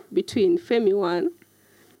date between Femi One?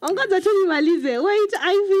 Ongoza tu nimalize. Wait,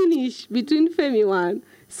 I finish. Between Femi One,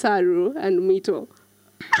 Saru, and Mito.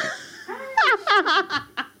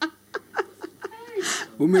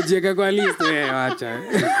 Umejieka kwa list acha.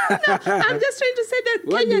 I'm just trying to say that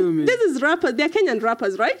Kenyan, this is rappers. They're Kenyan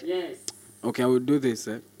rappers, right? Yes. Okay, I will do this.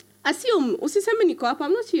 Assume usiseme niko hapa.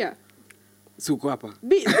 I'm not here. Si uko hapa.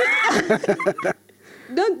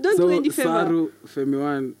 Don't do any favor. Saru, Femi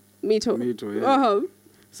One, Mito, yeah.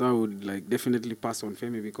 So I would like definitely pass on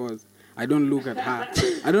Femi because I don't look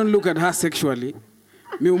at her sexually.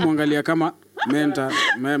 Mi umwangalia kama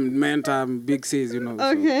mentor big sis, you know.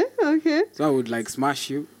 Okay. So I would like smash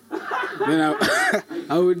you. Then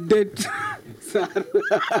I would date Saru.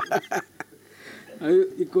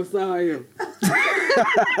 Iko sawa hiyo.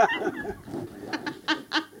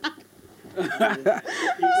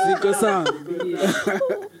 Siko sawa.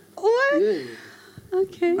 What? Yeah.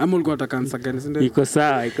 Okay. I'm all got a cancer again, isn't it? Iko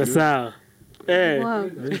sawa.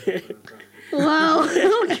 Wow.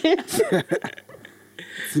 Okay.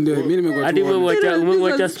 Ndio mimi nimekuwa hadi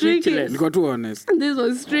umemwacha speechless. Nilikuwa too honest. This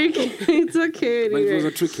was tricky. It's okay. But it was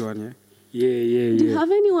a tricky one, yeah. Yeah. Do you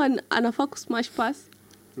have anyone anafaa kusmash pass?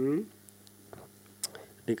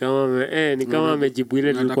 Ni kama amejibu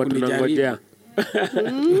ile tulikuwa tunangojea.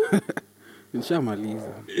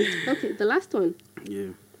 Nishamaliza. Okay, the last one.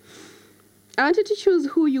 Yeah. I wanted to choose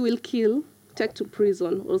who you will kill, take to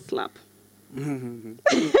prison, or slap.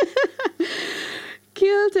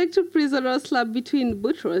 Kill, take to prison, or slap between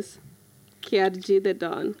Butros, KRG the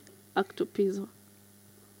Don, Octopizzo.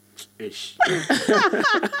 Ish.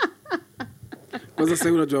 Kwanza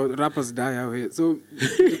sasa unajua rappers die out. So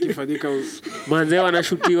ikifanyika manze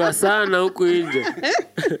wanashutiwa sana huko nje.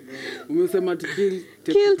 Umesema kill,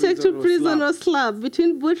 take to prison or slap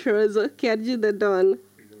between Butros, KRG the Don,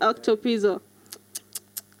 Octopizzo.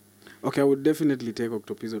 Okay, I would definitely take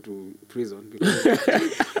Octopizzo to prison because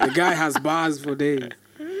the guy has bars for days.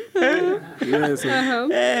 Yes,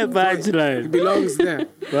 Punchline. it belongs there.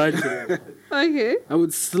 Punchline. Okay. I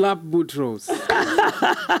would slap Boutros.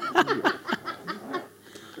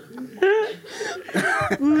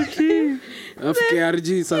 Of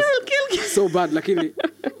KRG so bad lakini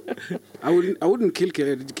I wouldn't kill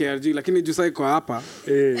KRG lakini juu sai kwa hapa.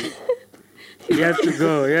 He has to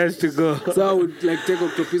go. So I would like take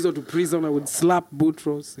Octopizzo to prison. I would slap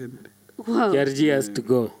Boutros and Wow. KRG has to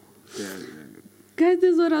go. Guys,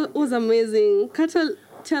 this was amazing.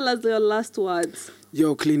 Tell us your last words.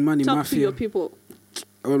 Yo, Clean Money Talk Mafia. to your people.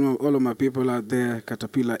 All of my people out there,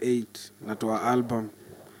 Katapilla 8, natoa album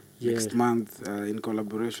next month in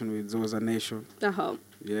collaboration with Zoza Nation. Uh-huh.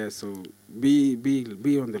 Yeah, so be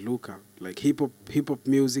on the lookout. Like hip hop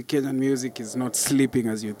music, Kenyan music is not sleeping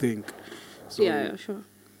as you think. So Yeah, sure.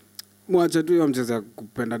 Mwacha tu mcheza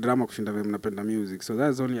kupenda drama kushinda vile mnapenda music. So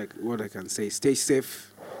that's only what I can say. Stay safe.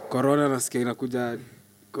 Corona nasikia inakuja.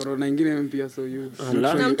 Corona ingine mpya, so you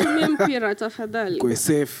Na mtumie mpira tafadhali. Go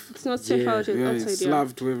safe. It's not safe outside. It's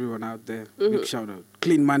love to everyone out there. Big shout out.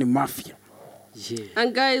 Clean Money Mafia. Yeah.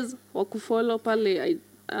 And guys, wakufollow pale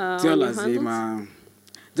lazima.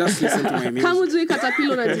 Just listen to my music. Kama ujui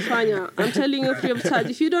Katapilla unajifanya. I'm telling you free of charge.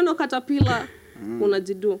 If you don't know Katapilla,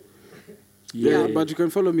 unajidu. Yeah, but you can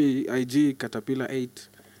follow me IG Katapilla 8.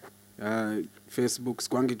 Facebook,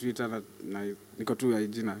 Skwangi Twitter na niko tu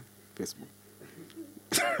IG na Facebook.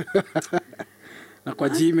 Na kwa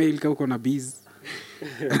Gmail kama uko na biz.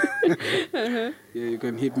 Yeah, you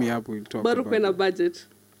can hit me up, we'll talk. Baru kwena budget.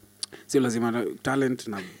 Sio lazima talent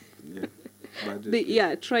na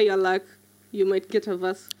budget. Try your luck. You might get a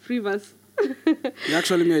verse, free verse.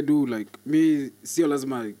 Actually me I do like sio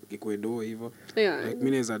lazima ikuedo hivyo. Yeah. Like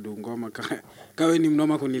mimi naweza do ngoma kawe ni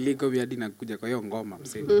mnoma kuniliko hadi nakuja kwa hiyo ngoma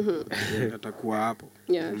msee. Atakuwa hapo.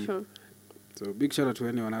 Yeah, sure. So big shout out to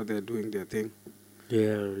anyone out there doing their thing.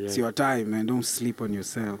 Yeah. It's your time, man. Don't sleep on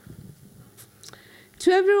yourself.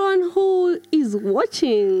 To everyone who is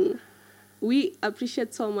watching, we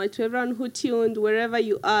appreciate so much. To everyone who tuned, wherever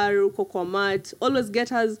you are, uko kwa mat, always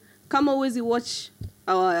get us. Kama always watch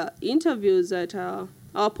our interviews at our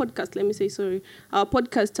podcast. Let me say sorry. Our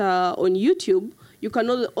podcast on YouTube. You can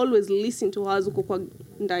always listen to us. Uko kwa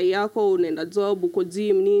ndai yako, unaenda job, uko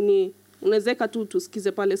gym nini. Unawezeka tu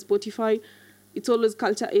tusikize pale Spotify. It's always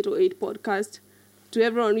Culture 808 podcast. To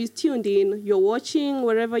everyone who is tuned in, you're watching,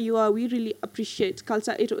 wherever you are, we really appreciate.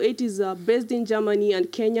 Culture 808 is based in Germany and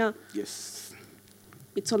Kenya. Yes.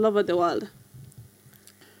 It's all over the world.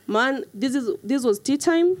 Man, this was Tea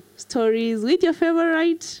Time Stories with your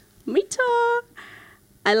favorite, Mito.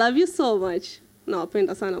 I love you so much.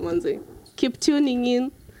 Nawapenda sana manze. Keep tuning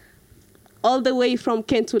in all the way from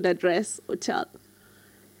Kent to the Dress Hotel.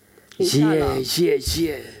 Inshallah.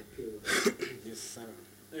 Yeah. Yes, sir.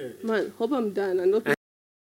 Man, hope I'm done.